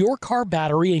 Replace your car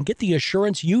battery and get the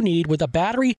assurance you need with a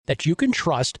battery that you can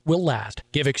trust will last.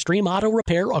 Give Extreme Auto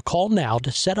Repair a call now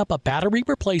to set up a battery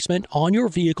replacement on your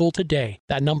vehicle today.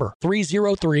 That number,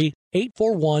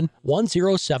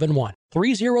 303-841-1071.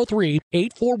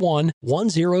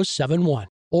 303-841-1071.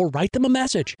 Or write them a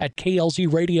message at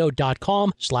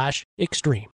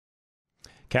klzradio.com/extreme.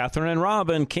 Catherine and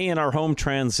Robin, K&R Home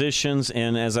Transitions,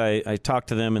 and as I talked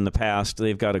to them in the past,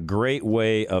 they've got a great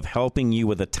way of helping you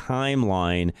with a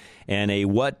timeline and a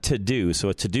what to do. So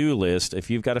a to-do list if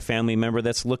you've got a family member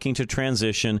that's looking to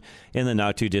transition in the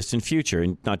not-too-distant future.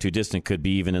 And not too distant could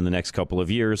be even in the next couple of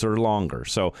years or longer.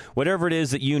 So whatever it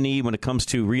is that you need when it comes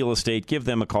to real estate, give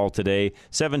them a call today,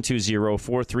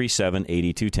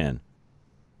 720-437-8210.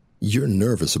 You're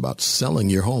nervous about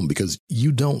selling your home because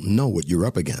you don't know what you're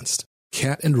up against.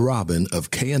 Kat and Robin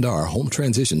of K&R Home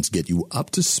Transitions get you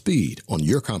up to speed on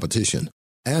your competition.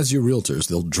 As your realtors,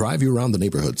 they'll drive you around the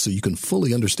neighborhood so you can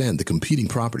fully understand the competing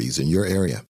properties in your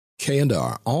area.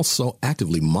 K&R also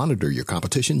actively monitor your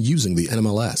competition using the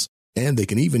NMLS, and they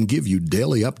can even give you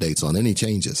daily updates on any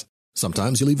changes.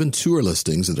 Sometimes you'll even tour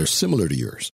listings that are similar to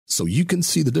yours, so you can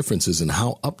see the differences in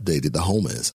how updated the home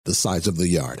is, the size of the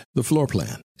yard, the floor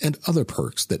plan, and other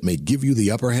perks that may give you the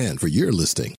upper hand for your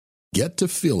listing. Get to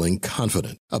feeling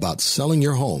confident about selling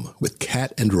your home with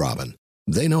Kat and Robin.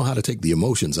 They know how to take the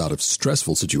emotions out of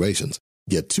stressful situations.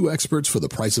 Get 2 experts for the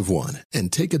price of 1 and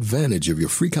take advantage of your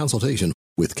free consultation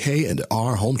with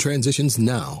K&R Home Transitions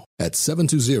now at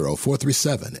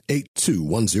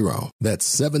 720-437-8210. That's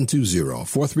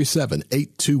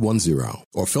 720-437-8210.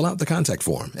 Or fill out the contact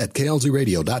form at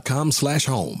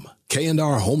klzradio.com/home.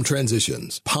 K&R Home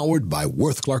Transitions, powered by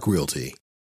Worth Clark Realty.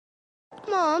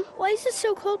 Mom, why is it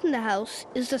so cold in the house?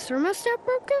 Is the thermostat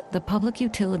broken? The Public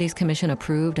Utilities Commission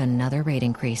approved another rate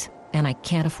increase, and I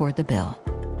can't afford the bill.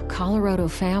 Colorado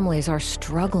families are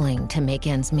struggling to make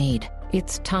ends meet.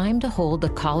 It's time to hold the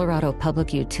Colorado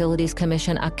Public Utilities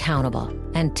Commission accountable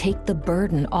and take the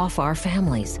burden off our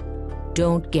families.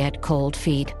 Don't get cold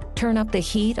feet. Turn up the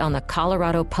heat on the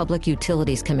Colorado Public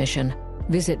Utilities Commission.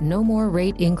 Visit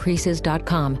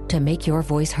nomorerateincreases.com to make your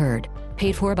voice heard.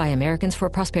 Paid for by Americans for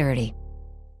Prosperity.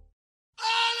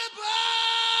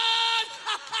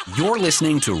 You're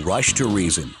listening to Rush to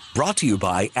Reason, brought to you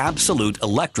by Absolute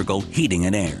Electrical Heating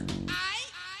and Air.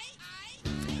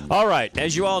 All right,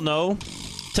 as you all know,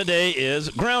 today is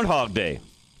Groundhog Day.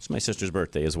 It's my sister's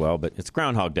birthday as well, but it's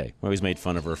Groundhog Day. I always made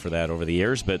fun of her for that over the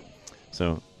years, but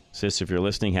so, sis, if you're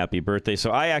listening, happy birthday.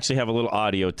 So I actually have a little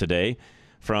audio today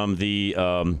from the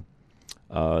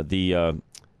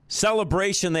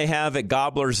celebration they have at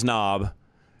Gobbler's Knob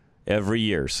every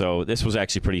year. So this was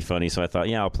actually pretty funny. So I thought,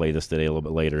 yeah, I'll play this today a little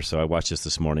bit later. So I watched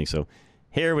this morning. So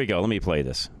here we go. Let me play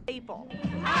this.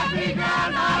 Happy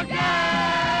Groundhog Day!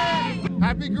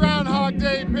 Happy Groundhog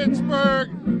Day, Pittsburgh.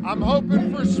 I'm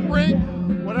hoping for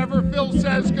spring. Whatever Phil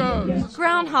says goes.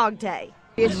 Groundhog Day.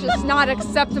 It's just not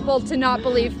acceptable to not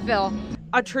believe Phil.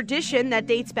 A tradition that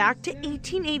dates back to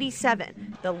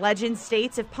 1887. The legend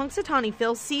states if Punxsutawney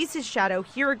Phil sees his shadow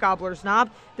here at Gobbler's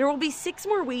Knob, there will be 6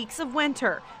 more weeks of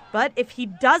winter. But if he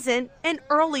doesn't, an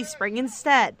early spring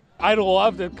instead. I'd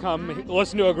love to come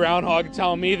listen to a groundhog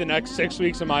tell me the next 6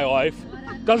 weeks of my life.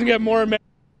 Doesn't get more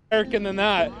American than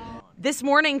that. This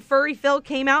morning, Furry Phil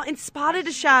came out and spotted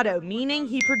a shadow, meaning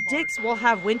he predicts we'll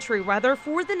have wintry weather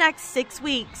for the next 6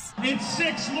 weeks. It's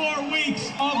 6 more weeks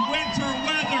of winter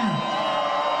weather.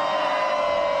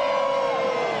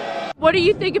 What do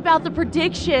you think about the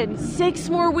prediction? 6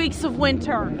 more weeks of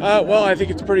winter. Well, I think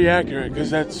it's pretty accurate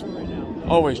because that's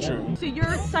always true. So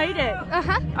you're excited?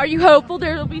 Are you hopeful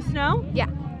there will be snow? Yeah.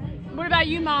 What about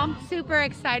you, Mom? Super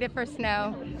excited for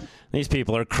snow. These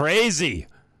people are crazy.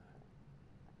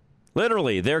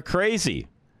 Literally, they're crazy.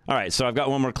 All right, so I've got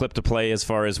one more clip to play as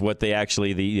far as what they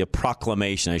actually, the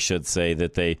proclamation, I should say,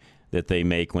 that they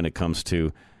make when it comes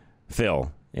to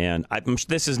Phil. And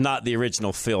this is not the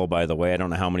original Phil, by the way. I don't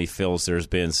know how many Phils there's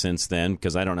been since then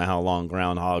because I don't know how long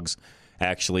groundhogs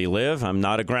actually live. I'm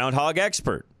not a groundhog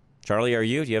expert. Charlie, are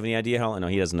you? Do you have any idea how? No,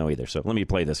 he doesn't know either. So let me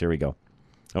play this. Here we go.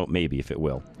 Oh, maybe, if it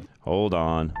will. Hold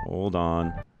on.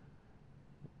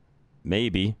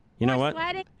 Maybe. You know what?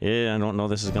 Yeah, I don't know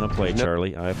this is going to play,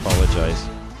 Charlie. I apologize.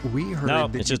 We heard no,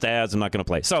 it's just ads. I'm not going to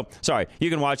play. So, sorry. You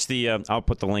can watch the. I'll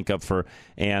put the link up for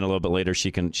Ann a little bit later.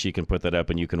 She can put that up,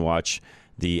 and you can watch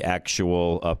the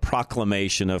actual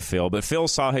proclamation of Phil. But Phil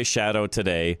saw his shadow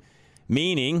today,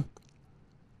 meaning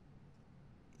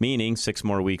 6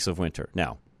 more weeks of winter.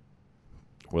 Now,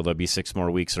 will there be 6 more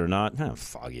weeks or not?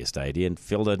 Foggiest idea, and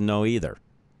Phil doesn't know either.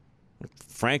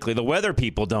 Frankly, the weather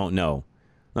people don't know,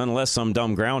 unless some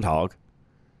dumb groundhog.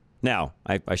 Now,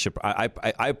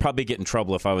 I'd probably get in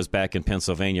trouble if I was back in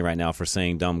Pennsylvania right now for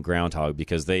saying dumb groundhog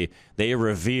because they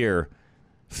revere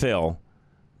Phil,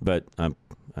 but I'm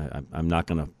not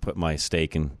going to put my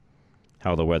stake in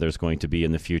how the weather is going to be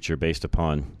in the future based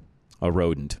upon a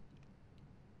rodent.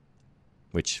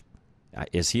 Which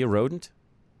is he a rodent?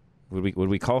 Would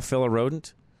we call Phil a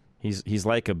rodent? He's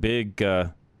like a big.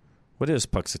 What is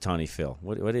Punxsutawney Phil?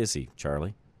 What is he,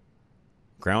 Charlie?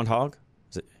 Groundhog?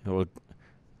 Is it?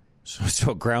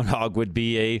 So a groundhog would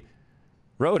be a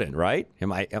rodent, right? I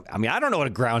mean, I don't know what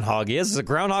a groundhog is. Is a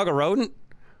groundhog a rodent?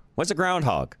 What's a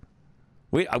groundhog?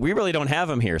 We really don't have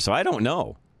them here, so I don't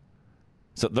know.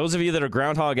 So those of you that are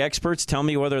groundhog experts, tell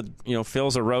me whether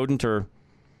Phil's a rodent or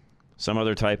some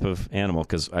other type of animal,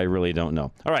 because I really don't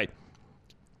know. All right.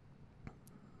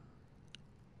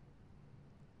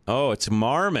 Oh, it's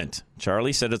marmot.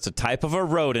 Charlie said it's a type of a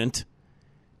rodent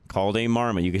called a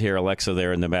marmot. You could hear Alexa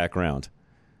there in the background.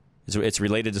 It's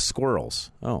related to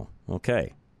squirrels. Oh,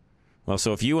 okay. Well,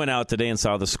 so if you went out today and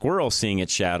saw the squirrel seeing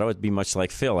its shadow, it'd be much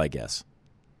like Phil, I guess.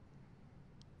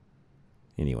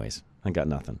 Anyways, I got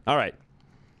nothing. All right.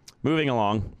 Moving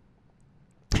along.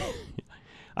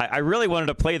 I really wanted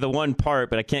to play the one part,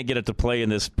 but I can't get it to play in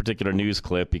this particular news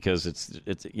clip because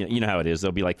it's you know how it is.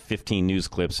 There'll be like 15 news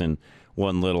clips in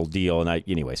one little deal. And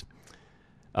anyways,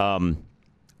 go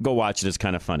watch it. It's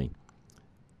kind of funny.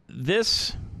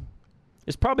 This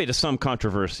is probably to some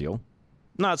controversial,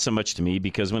 not so much to me,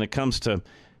 because when it comes to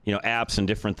apps and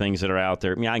different things that are out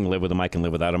there, I can live with them, I can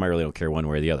live without them, I really don't care one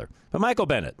way or the other. But Michael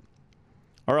Bennet,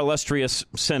 our illustrious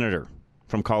senator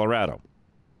from Colorado,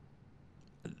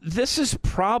 this is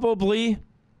probably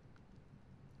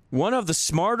one of the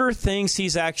smarter things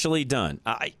he's actually done.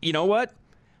 You know what?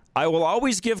 I will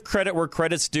always give credit where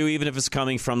credit's due, even if it's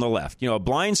coming from the left. A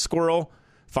blind squirrel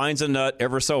finds a nut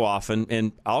ever so often,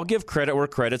 and I'll give credit where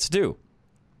credit's due.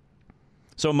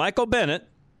 So Michael Bennet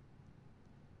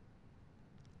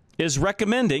is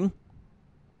recommending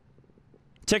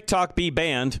TikTok be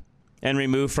banned and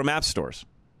removed from app stores.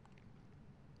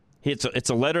 It's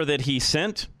a letter that he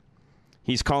sent.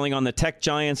 He's calling on the tech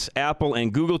giants Apple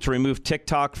and Google to remove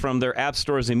TikTok from their app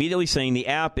stores immediately, saying the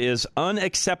app is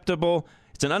unacceptable.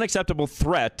 It's an unacceptable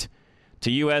threat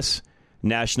to U.S.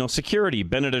 national security.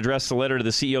 Bennett addressed the letter to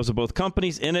the CEOs of both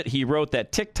companies. In it, he wrote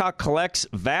that TikTok collects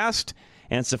vast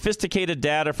and sophisticated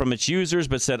data from its users,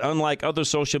 but said unlike other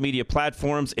social media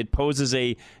platforms, it poses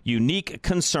a unique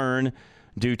concern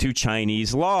due to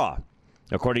Chinese law.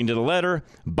 According to the letter,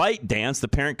 ByteDance, the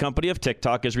parent company of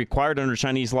TikTok, is required under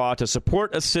Chinese law to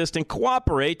support, assist, and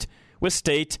cooperate with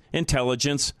state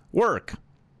intelligence work.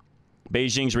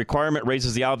 Beijing's requirement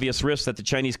raises the obvious risk that the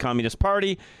Chinese Communist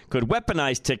Party could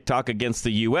weaponize TikTok against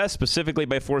the U.S., specifically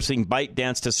by forcing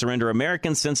ByteDance to surrender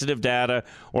American-sensitive data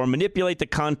or manipulate the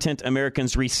content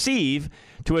Americans receive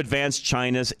to advance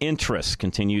China's interests,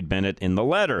 continued Bennett in the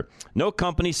letter. No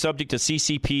company subject to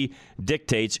CCP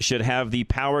dictates should have the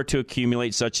power to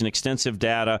accumulate such an extensive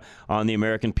data on the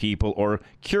American people or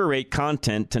curate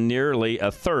content to nearly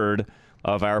a third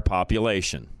of our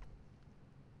population.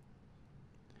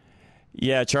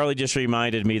 Yeah, Charlie just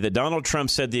reminded me that Donald Trump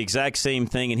said the exact same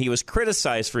thing, and he was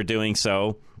criticized for doing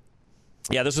so.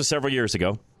 Yeah, this was several years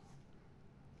ago.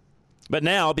 But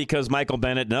now, because Michael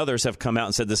Bennet and others have come out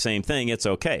and said the same thing, it's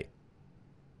okay.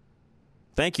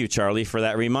 Thank you, Charlie, for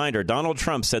that reminder. Donald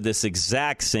Trump said this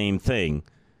exact same thing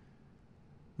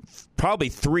probably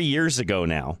 3 years ago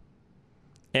now,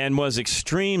 and was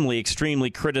extremely, extremely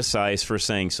criticized for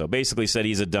saying so. Basically said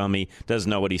he's a dummy, doesn't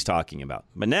know what he's talking about.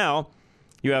 But now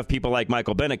you have people like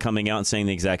Michael Bennet coming out and saying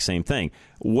the exact same thing.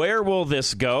 Where will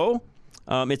this go?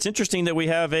 It's interesting that we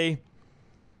have a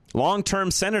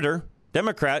long-term senator,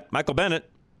 Democrat, Michael Bennet,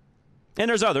 and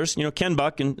there's others, Ken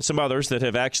Buck and some others that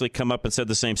have actually come up and said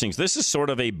the same things. This is sort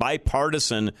of a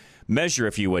bipartisan measure,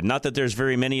 if you would. Not that there's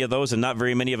very many of those and not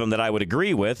very many of them that I would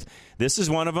agree with. This is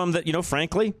one of them that,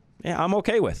 frankly, I'm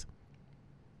okay with.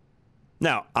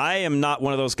 Now, I am not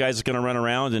one of those guys that's going to run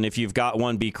around and if you've got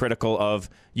one, be critical of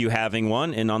you having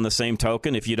one. And on the same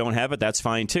token, if you don't have it, that's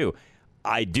fine too.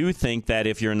 I do think that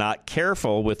if you're not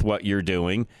careful with what you're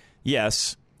doing,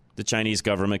 yes, the Chinese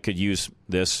government could use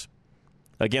this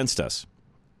against us.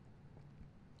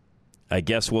 I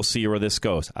guess we'll see where this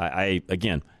goes. I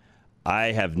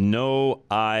have no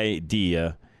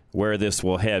idea where this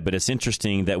will head, but it's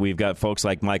interesting that we've got folks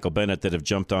like Michael Bennet that have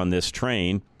jumped on this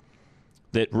train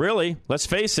that really, let's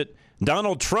face it,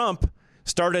 Donald Trump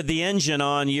started the engine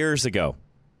on years ago.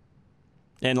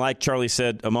 And like Charlie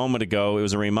said a moment ago, it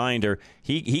was a reminder,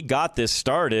 he got this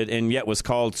started and yet was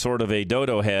called sort of a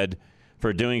dodo head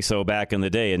for doing so back in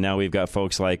the day. And now we've got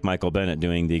folks like Michael Bennet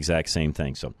doing the exact same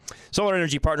thing. So Solar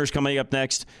Energy Partners coming up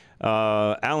next.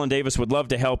 Alan Davis would love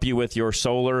to help you with your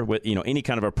solar, with any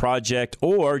kind of a project,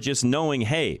 or just knowing,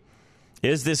 hey,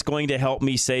 is this going to help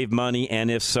me save money?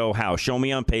 And if so, how? Show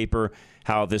me on paper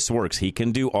how this works. He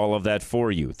can do all of that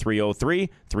for you.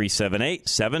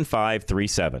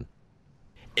 303-378-7537.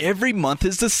 Every month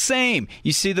is the same.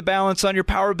 You see the balance on your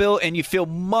power bill and you feel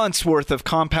months worth of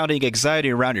compounding anxiety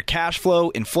around your cash flow,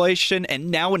 inflation, and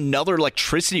now another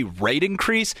electricity rate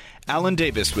increase. Alan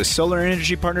Davis with Solar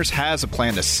Energy Partners has a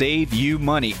plan to save you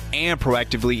money and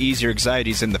proactively ease your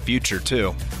anxieties in the future,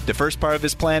 too. The first part of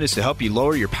his plan is to help you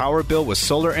lower your power bill with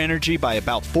solar energy by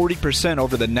about 40%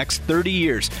 over the next 30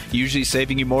 years, usually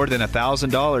saving you more than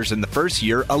 $1,000 in the first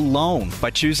year alone. By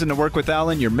choosing to work with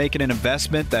Alan, you're making an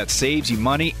investment that saves you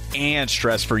money and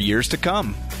stress for years to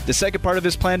come. The second part of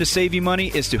his plan to save you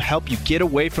money is to help you get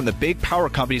away from the big power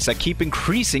companies that keep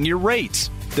increasing your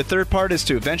rates. The third part is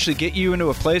to eventually get you into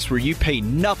a place where you pay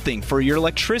nothing for your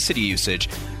electricity usage.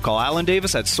 Call Alan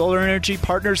Davis at Solar Energy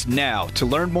Partners now to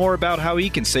learn more about how he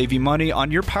can save you money on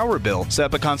your power bill. Set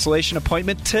up a consultation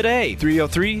appointment today.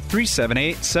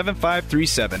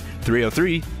 303-378-7537.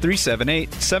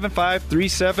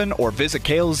 303-378-7537 or visit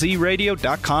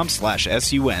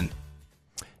klzradio.com/sun.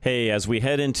 Hey, as we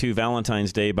head into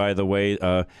Valentine's Day, by the way,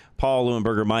 Paul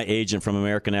Leuenberger, my agent from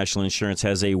American National Insurance,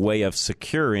 has a way of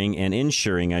securing and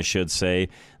insuring, I should say,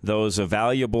 those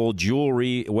valuable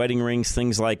jewelry, wedding rings,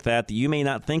 things like that you may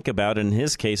not think about. In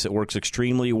his case, it works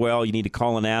extremely well. You need to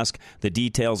call and ask the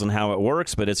details on how it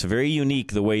works, but it's very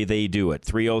unique the way they do it.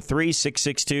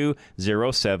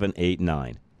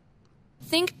 303-662-0789.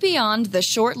 Think beyond the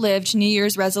short-lived New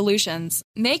Year's resolutions.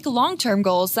 Make long-term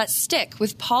goals that stick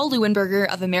with Paul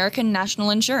Leuenberger of American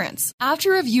National Insurance.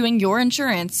 After reviewing your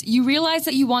insurance, you realize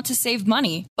that you want to save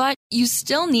money, but you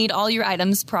still need all your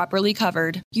items properly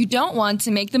covered. You don't want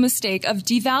to make the mistake of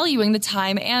devaluing the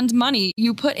time and money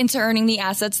you put into earning the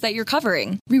assets that you're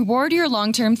covering. Reward your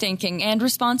long-term thinking and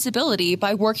responsibility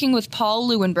by working with Paul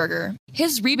Leuenberger.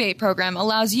 His rebate program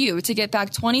allows you to get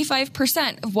back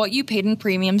 25% of what you paid in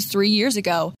premiums 3 years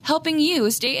ago, helping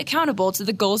you stay accountable to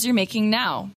the goals you're making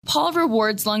now. Paul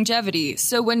rewards longevity,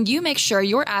 so when you make sure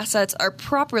your assets are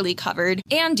properly covered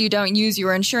and you don't use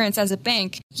your insurance as a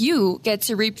bank, you get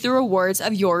to reap the rewards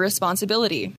of your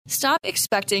responsibility. Stop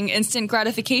expecting instant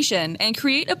gratification and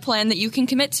create a plan that you can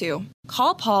commit to.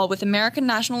 Call Paul with American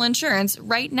National Insurance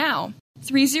right now.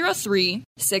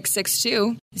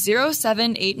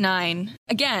 303-662-0789.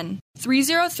 Again,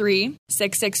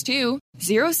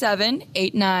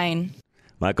 303-662-0789.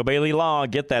 Michael Bailey Law,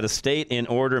 get that estate in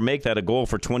order. Make that a goal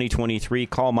for 2023.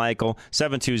 Call Michael,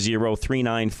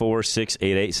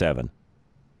 720-394-6887.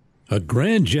 A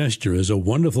grand gesture is a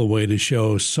wonderful way to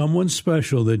show someone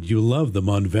special that you love them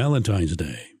on Valentine's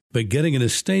Day. But getting an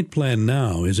estate plan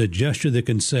now is a gesture that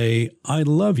can say, I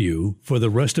love you for the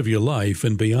rest of your life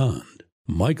and beyond.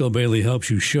 Michael Bailey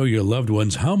helps you show your loved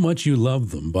ones how much you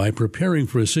love them by preparing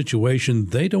for a situation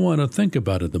they don't want to think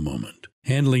about at the moment.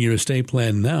 Handling your estate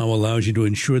plan now allows you to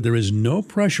ensure there is no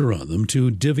pressure on them to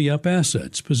divvy up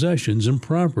assets, possessions, and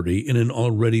property in an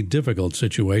already difficult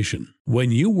situation.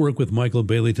 When you work with Michael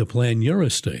Bailey to plan your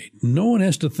estate, no one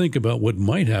has to think about what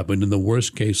might happen in the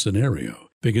worst-case scenario,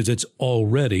 because it's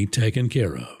already taken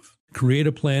care of. Create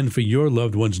a plan for your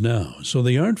loved ones now so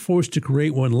they aren't forced to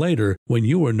create one later when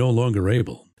you are no longer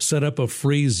able. Set up a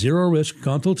free zero-risk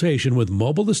consultation with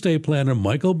mobile estate planner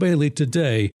Michael Bailey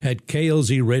today at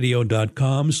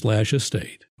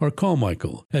klzradio.com/estate or call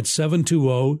Michael at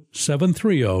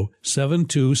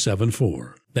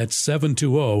 720-730-7274. That's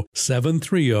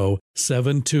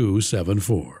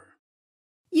 720-730-7274.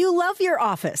 You love your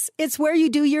office. It's where you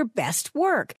do your best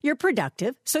work. You're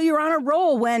productive, so you're on a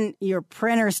roll when your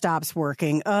printer stops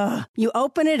working. You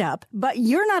open it up, but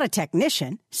you're not a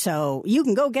technician, so you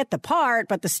can go get the part,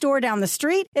 but the store down the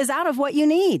street is out of what you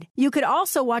need. You could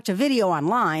also watch a video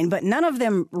online, but none of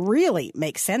them really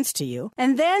make sense to you.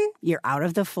 And then you're out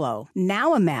of the flow.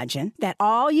 Now imagine that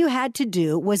all you had to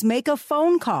do was make a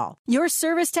phone call. Your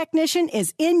service technician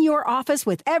is in your office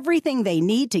with everything they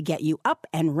need to get you up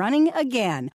and running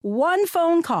again. One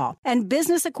phone call, and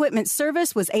Business Equipment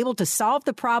Service was able to solve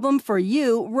the problem for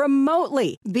you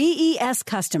remotely. BES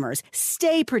customers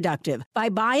stay productive by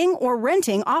buying or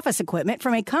renting office equipment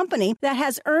from a company that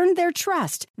has earned their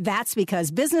trust. That's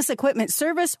because Business Equipment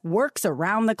Service works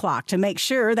around the clock to make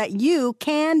sure that you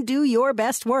can do your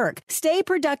best work. Stay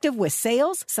productive with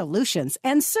sales, solutions,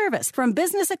 and service from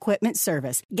Business Equipment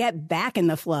Service. Get back in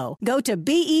the flow. Go to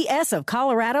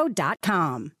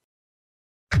besofcolorado.com.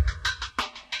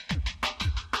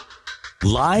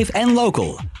 Live and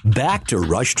local. Back to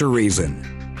Rush to Reason.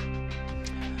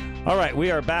 All right,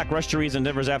 we are back. Rush to Reason,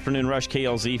 Denver's Afternoon Rush,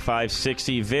 KLZ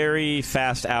 560. Very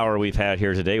fast hour we've had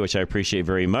here today, which I appreciate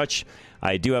very much.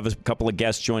 I do have a couple of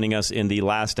guests joining us in the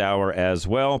last hour as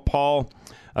well. Paul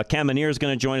Kameneer is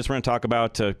going to join us. We're going to talk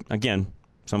about, again,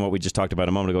 some of what we just talked about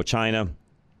a moment ago, China,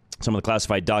 some of the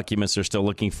classified documents they're still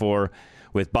looking for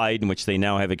with Biden, which they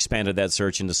now have expanded that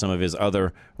search into some of his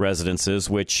other residences,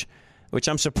 which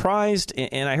I'm surprised,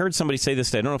 and I heard somebody say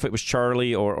this today, I don't know if it was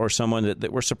Charlie or someone, that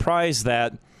we're surprised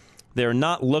that they're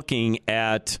not looking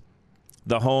at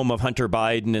the home of Hunter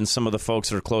Biden and some of the folks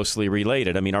that are closely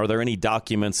related. I mean, are there any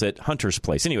documents at Hunter's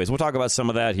place? Anyways, we'll talk about some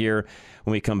of that here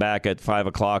when we come back at 5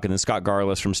 o'clock, and then Scott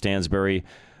Garlis from Stansberry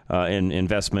in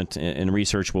Investment and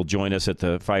Research will join us at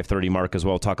the 5:30 mark as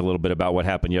well, talk a little bit about what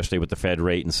happened yesterday with the Fed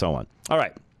rate and so on. All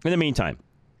right, in the meantime,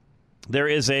 there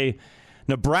is a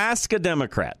Nebraska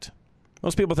Democrat.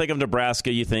 Most people think of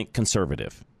Nebraska, you think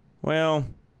conservative. Well,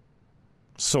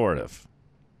 sort of.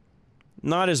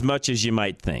 Not as much as you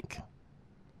might think.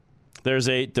 There is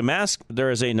a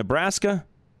Nebraska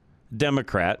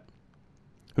Democrat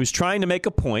who's trying to make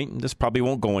a point. This probably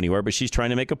won't go anywhere, but she's trying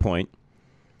to make a point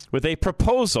with a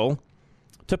proposal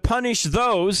to punish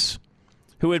those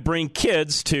who would bring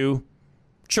kids to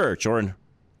church, or in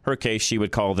her case, she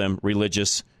would call them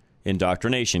religious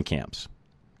indoctrination camps.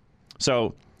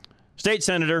 So, State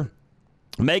Senator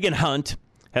Megan Hunt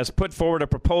has put forward a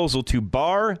proposal to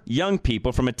bar young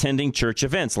people from attending church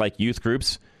events like youth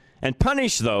groups and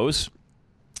punish those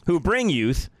who bring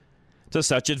youth to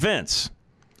such events.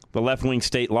 The left-wing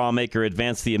state lawmaker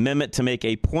advanced the amendment to make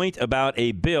a point about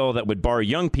a bill that would bar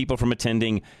young people from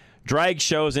attending drag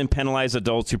shows and penalize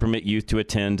adults who permit youth to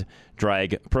attend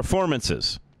drag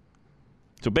performances.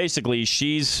 So basically,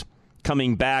 she's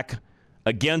coming back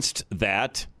against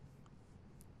that,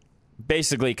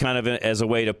 basically kind of as a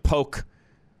way to poke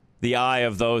the eye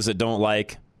of those that don't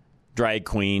like drag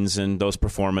queens and those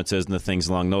performances and the things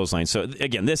along those lines. So,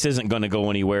 again, this isn't going to go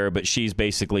anywhere, but she's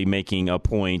basically making a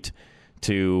point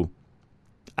to,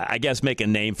 I guess, make a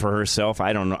name for herself.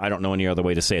 I don't know any other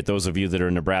way to say it. Those of you that are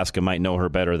in Nebraska might know her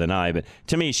better than I, but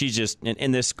to me, she's just,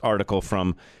 in this article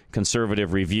from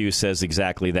Conservative Review says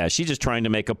exactly that. She's just trying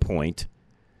to make a point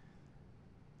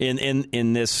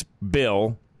in this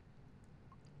bill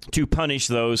to punish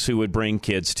those who would bring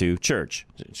kids to church.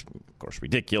 It's, of course,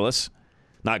 ridiculous.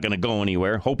 Not going to go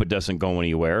anywhere. Hope it doesn't go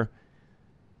anywhere.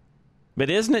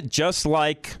 But isn't it just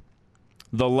like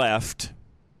the left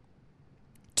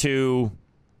to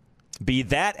be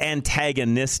that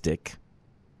antagonistic?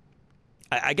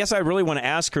 I guess I really want to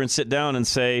ask her and sit down and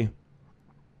say,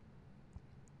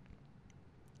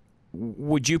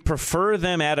 would you prefer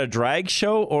them at a drag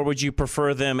show or would you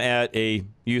prefer them at a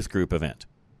youth group event?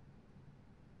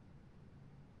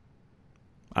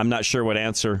 I'm not sure what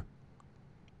answer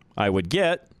I would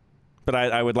get, but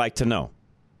I would like to know.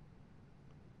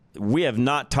 We have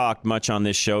not talked much on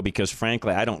this show because,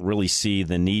 frankly, I don't really see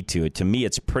the need to. To me,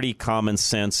 it's pretty common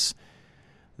sense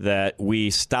that we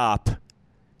stop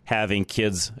having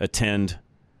kids attend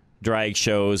drag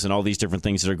shows and all these different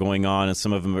things that are going on, and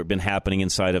some of them have been happening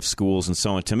inside of schools and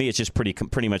so on. To me, it's just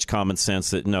pretty much common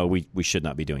sense that, no, we should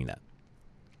not be doing that.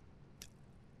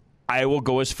 I will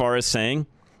go as far as saying,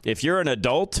 if you're an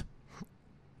adult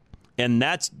and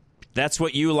that's that's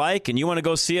what you like and you want to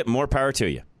go see it, more power to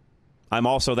you. I'm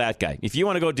also that guy. If you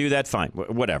want to go do that, fine.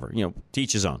 Whatever.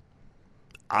 Teach his own.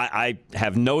 I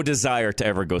have no desire to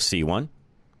ever go see one.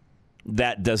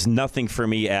 That does nothing for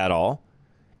me at all.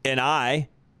 And I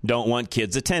don't want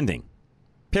kids attending.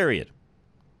 Period.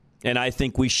 And I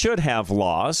think we should have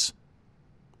laws.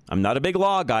 I'm not a big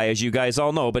law guy, as you guys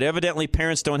all know, but evidently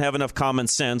parents don't have enough common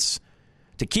sense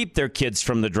to keep their kids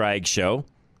from the drag show.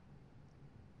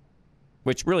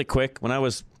 Which, really quick, when I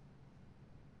was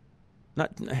I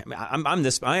am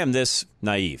this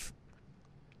naive.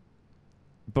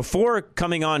 Before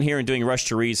coming on here and doing Rush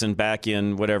to Reason back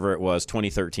in whatever it was,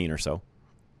 2013 or so.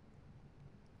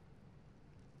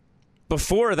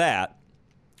 Before that,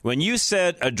 when you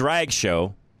said a drag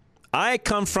show, I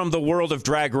come from the world of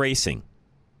drag racing.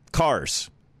 Cars.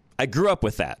 I grew up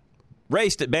with that.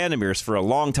 Raced at Bandamir's for a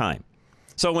long time.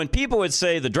 So when people would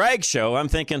say the drag show, I'm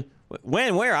thinking,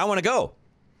 when, where? I want to go.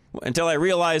 Until I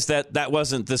realized that that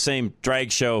wasn't the same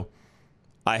drag show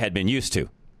I had been used to.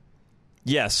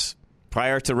 Yes,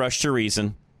 prior to Rush to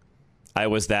Reason, I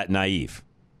was that naive.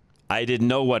 I didn't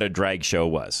know what a drag show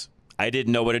was. I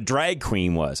didn't know what a drag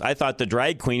queen was. I thought the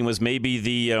drag queen was maybe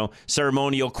the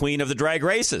ceremonial queen of the drag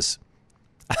races.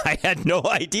 I had no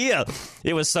idea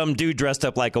it was some dude dressed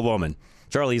up like a woman.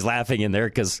 Charlie's laughing in there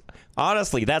because,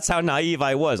 honestly, that's how naive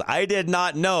I was. I did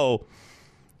not know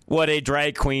what a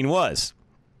drag queen was.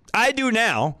 I do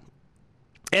now,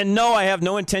 and no, I have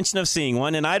no intention of seeing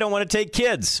one, and I don't want to take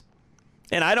kids,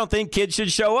 and I don't think kids should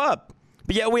show up.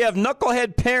 But yet we have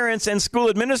knucklehead parents and school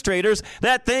administrators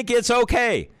that think it's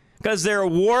okay because they're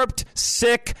warped,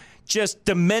 sick, just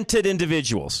demented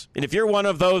individuals. And if you're one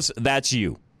of those, that's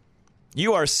you.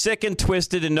 You are sick and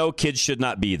twisted, and no, kids should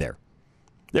not be there.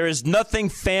 There is nothing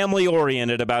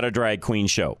family-oriented about a drag queen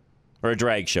show or a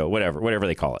drag show, whatever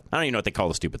they call it. I don't even know what they call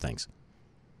the stupid things.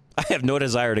 I have no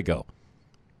desire to go.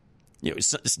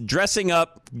 Dressing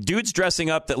up, dudes dressing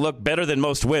up that look better than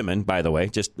most women, by the way,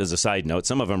 just as a side note.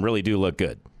 Some of them really do look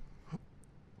good.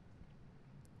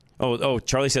 Oh,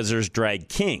 Charlie says there's drag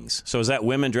kings. So is that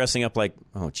women dressing up like,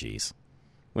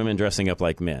 women dressing up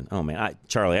like men. Oh, man,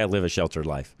 Charlie, I live a sheltered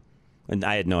life. And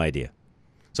I had no idea.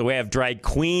 So we have drag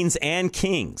queens and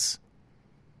kings.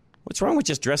 What's wrong with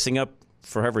just dressing up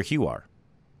for however you are?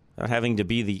 Not having to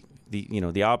be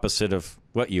the opposite of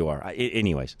what you are.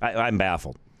 I'm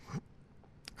baffled.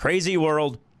 Crazy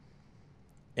world.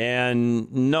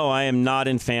 And no, I am not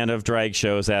in fan of drag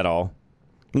shows at all.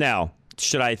 Now,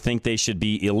 should I think they should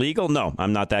be illegal? No,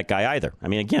 I'm not that guy either. I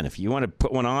mean, again, if you want to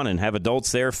put one on and have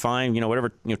adults there, fine,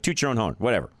 whatever, toot your own horn,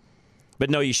 whatever. But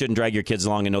no, you shouldn't drag your kids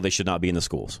along, and no, they should not be in the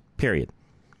schools. Period.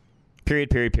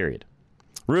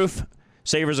 Roof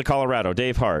Savers of Colorado,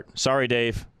 Dave Hart. Sorry,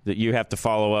 Dave, that you have to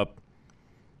follow up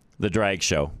the drag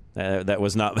show. That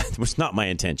was not my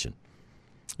intention.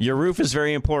 Your roof is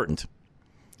very important.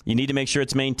 You need to make sure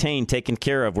it's maintained, taken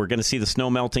care of. We're going to see the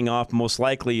snow melting off, most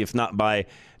likely, if not by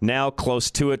now, close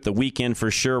to it. The weekend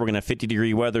for sure. We're going to have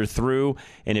 50-degree weather through.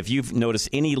 And if you've noticed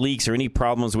any leaks or any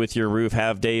problems with your roof,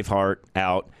 have Dave Hart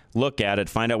out. Look at it,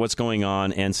 find out what's going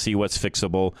on, and see what's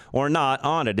fixable or not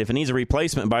on it. If it needs a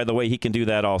replacement, by the way, he can do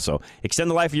that also. Extend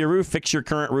the life of your roof. Fix your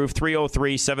current roof.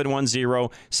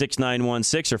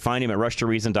 303-710-6916 or find him at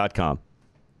rushtoreason.com.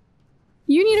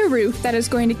 You need a roof that is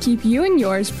going to keep you and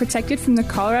yours protected from the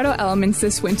Colorado elements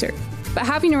this winter. But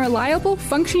having a reliable,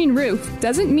 functioning roof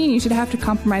doesn't mean you should have to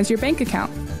compromise your bank account.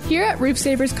 Here at Roof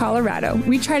Savers Colorado,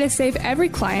 we try to save every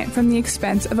client from the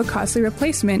expense of a costly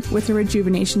replacement with a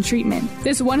rejuvenation treatment.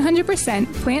 This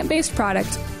 100% plant-based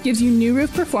product gives you new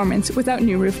roof performance without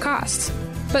new roof costs.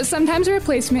 But sometimes a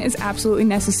replacement is absolutely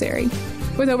necessary.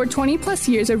 With over 20 plus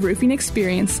years of roofing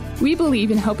experience, we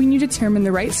believe in helping you determine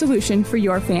the right solution for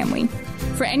your family.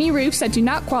 For any roofs that do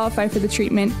not qualify for the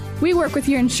treatment, we work with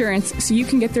your insurance so you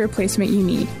can get the replacement you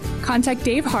need. Contact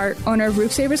Dave Hart, owner of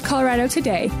Roof Savers Colorado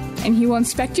today, and he will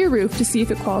inspect your roof to see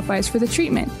if it qualifies for the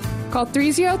treatment. Call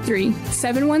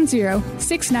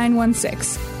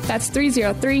 303-710-6916. That's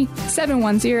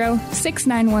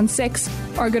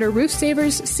 303-710-6916, or go to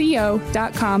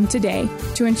roofsaversco.com today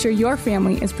to ensure your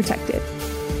family is protected.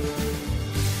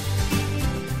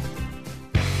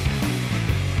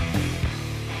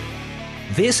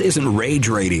 This isn't rage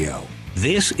radio.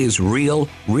 This is real,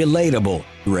 relatable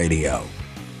radio.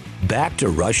 Back to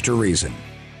Rush to Reason.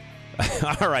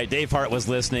 All right, Dave Hart was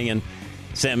listening and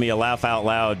sent me a laugh out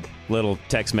loud little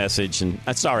text message. And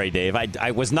sorry, Dave,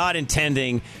 I was not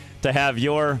intending to have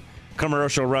your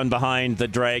commercial run behind the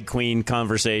drag queen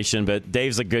conversation, but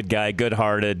Dave's a good guy,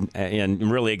 good-hearted,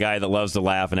 and really a guy that loves to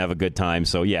laugh and have a good time.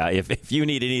 So, yeah, if you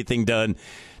need anything done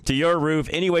to your roof,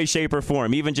 any way, shape, or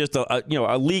form, even just a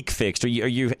leak fixed, or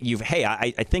hey,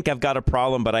 I think I've got a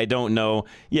problem, but I don't know.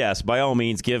 Yes, by all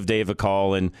means, give Dave a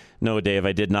call. And no, Dave,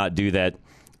 I did not do that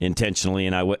intentionally,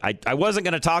 and I wasn't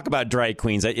going to talk about drag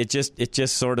queens. It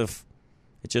just sort of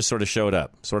showed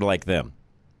up, sort of like them.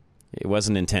 It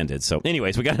wasn't intended. So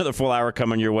anyways, we got another full hour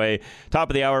coming your way. Top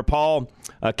of the hour, Paul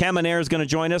Camonere is going to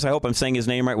join us. I hope I'm saying his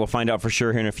name right. We'll find out for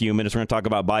sure here in a few minutes. We're going to talk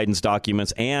about Biden's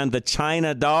documents and the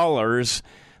China dollars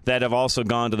that have also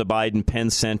gone to the Biden Penn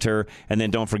Center. And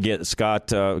then don't forget, Scott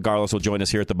Garlis will join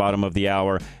us here at the bottom of the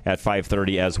hour at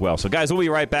 5:30 as well. So guys, we'll be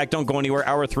right back. Don't go anywhere.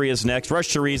 Hour 3 is next.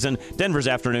 Rush to Reason, Denver's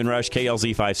Afternoon Rush,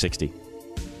 KLZ 560.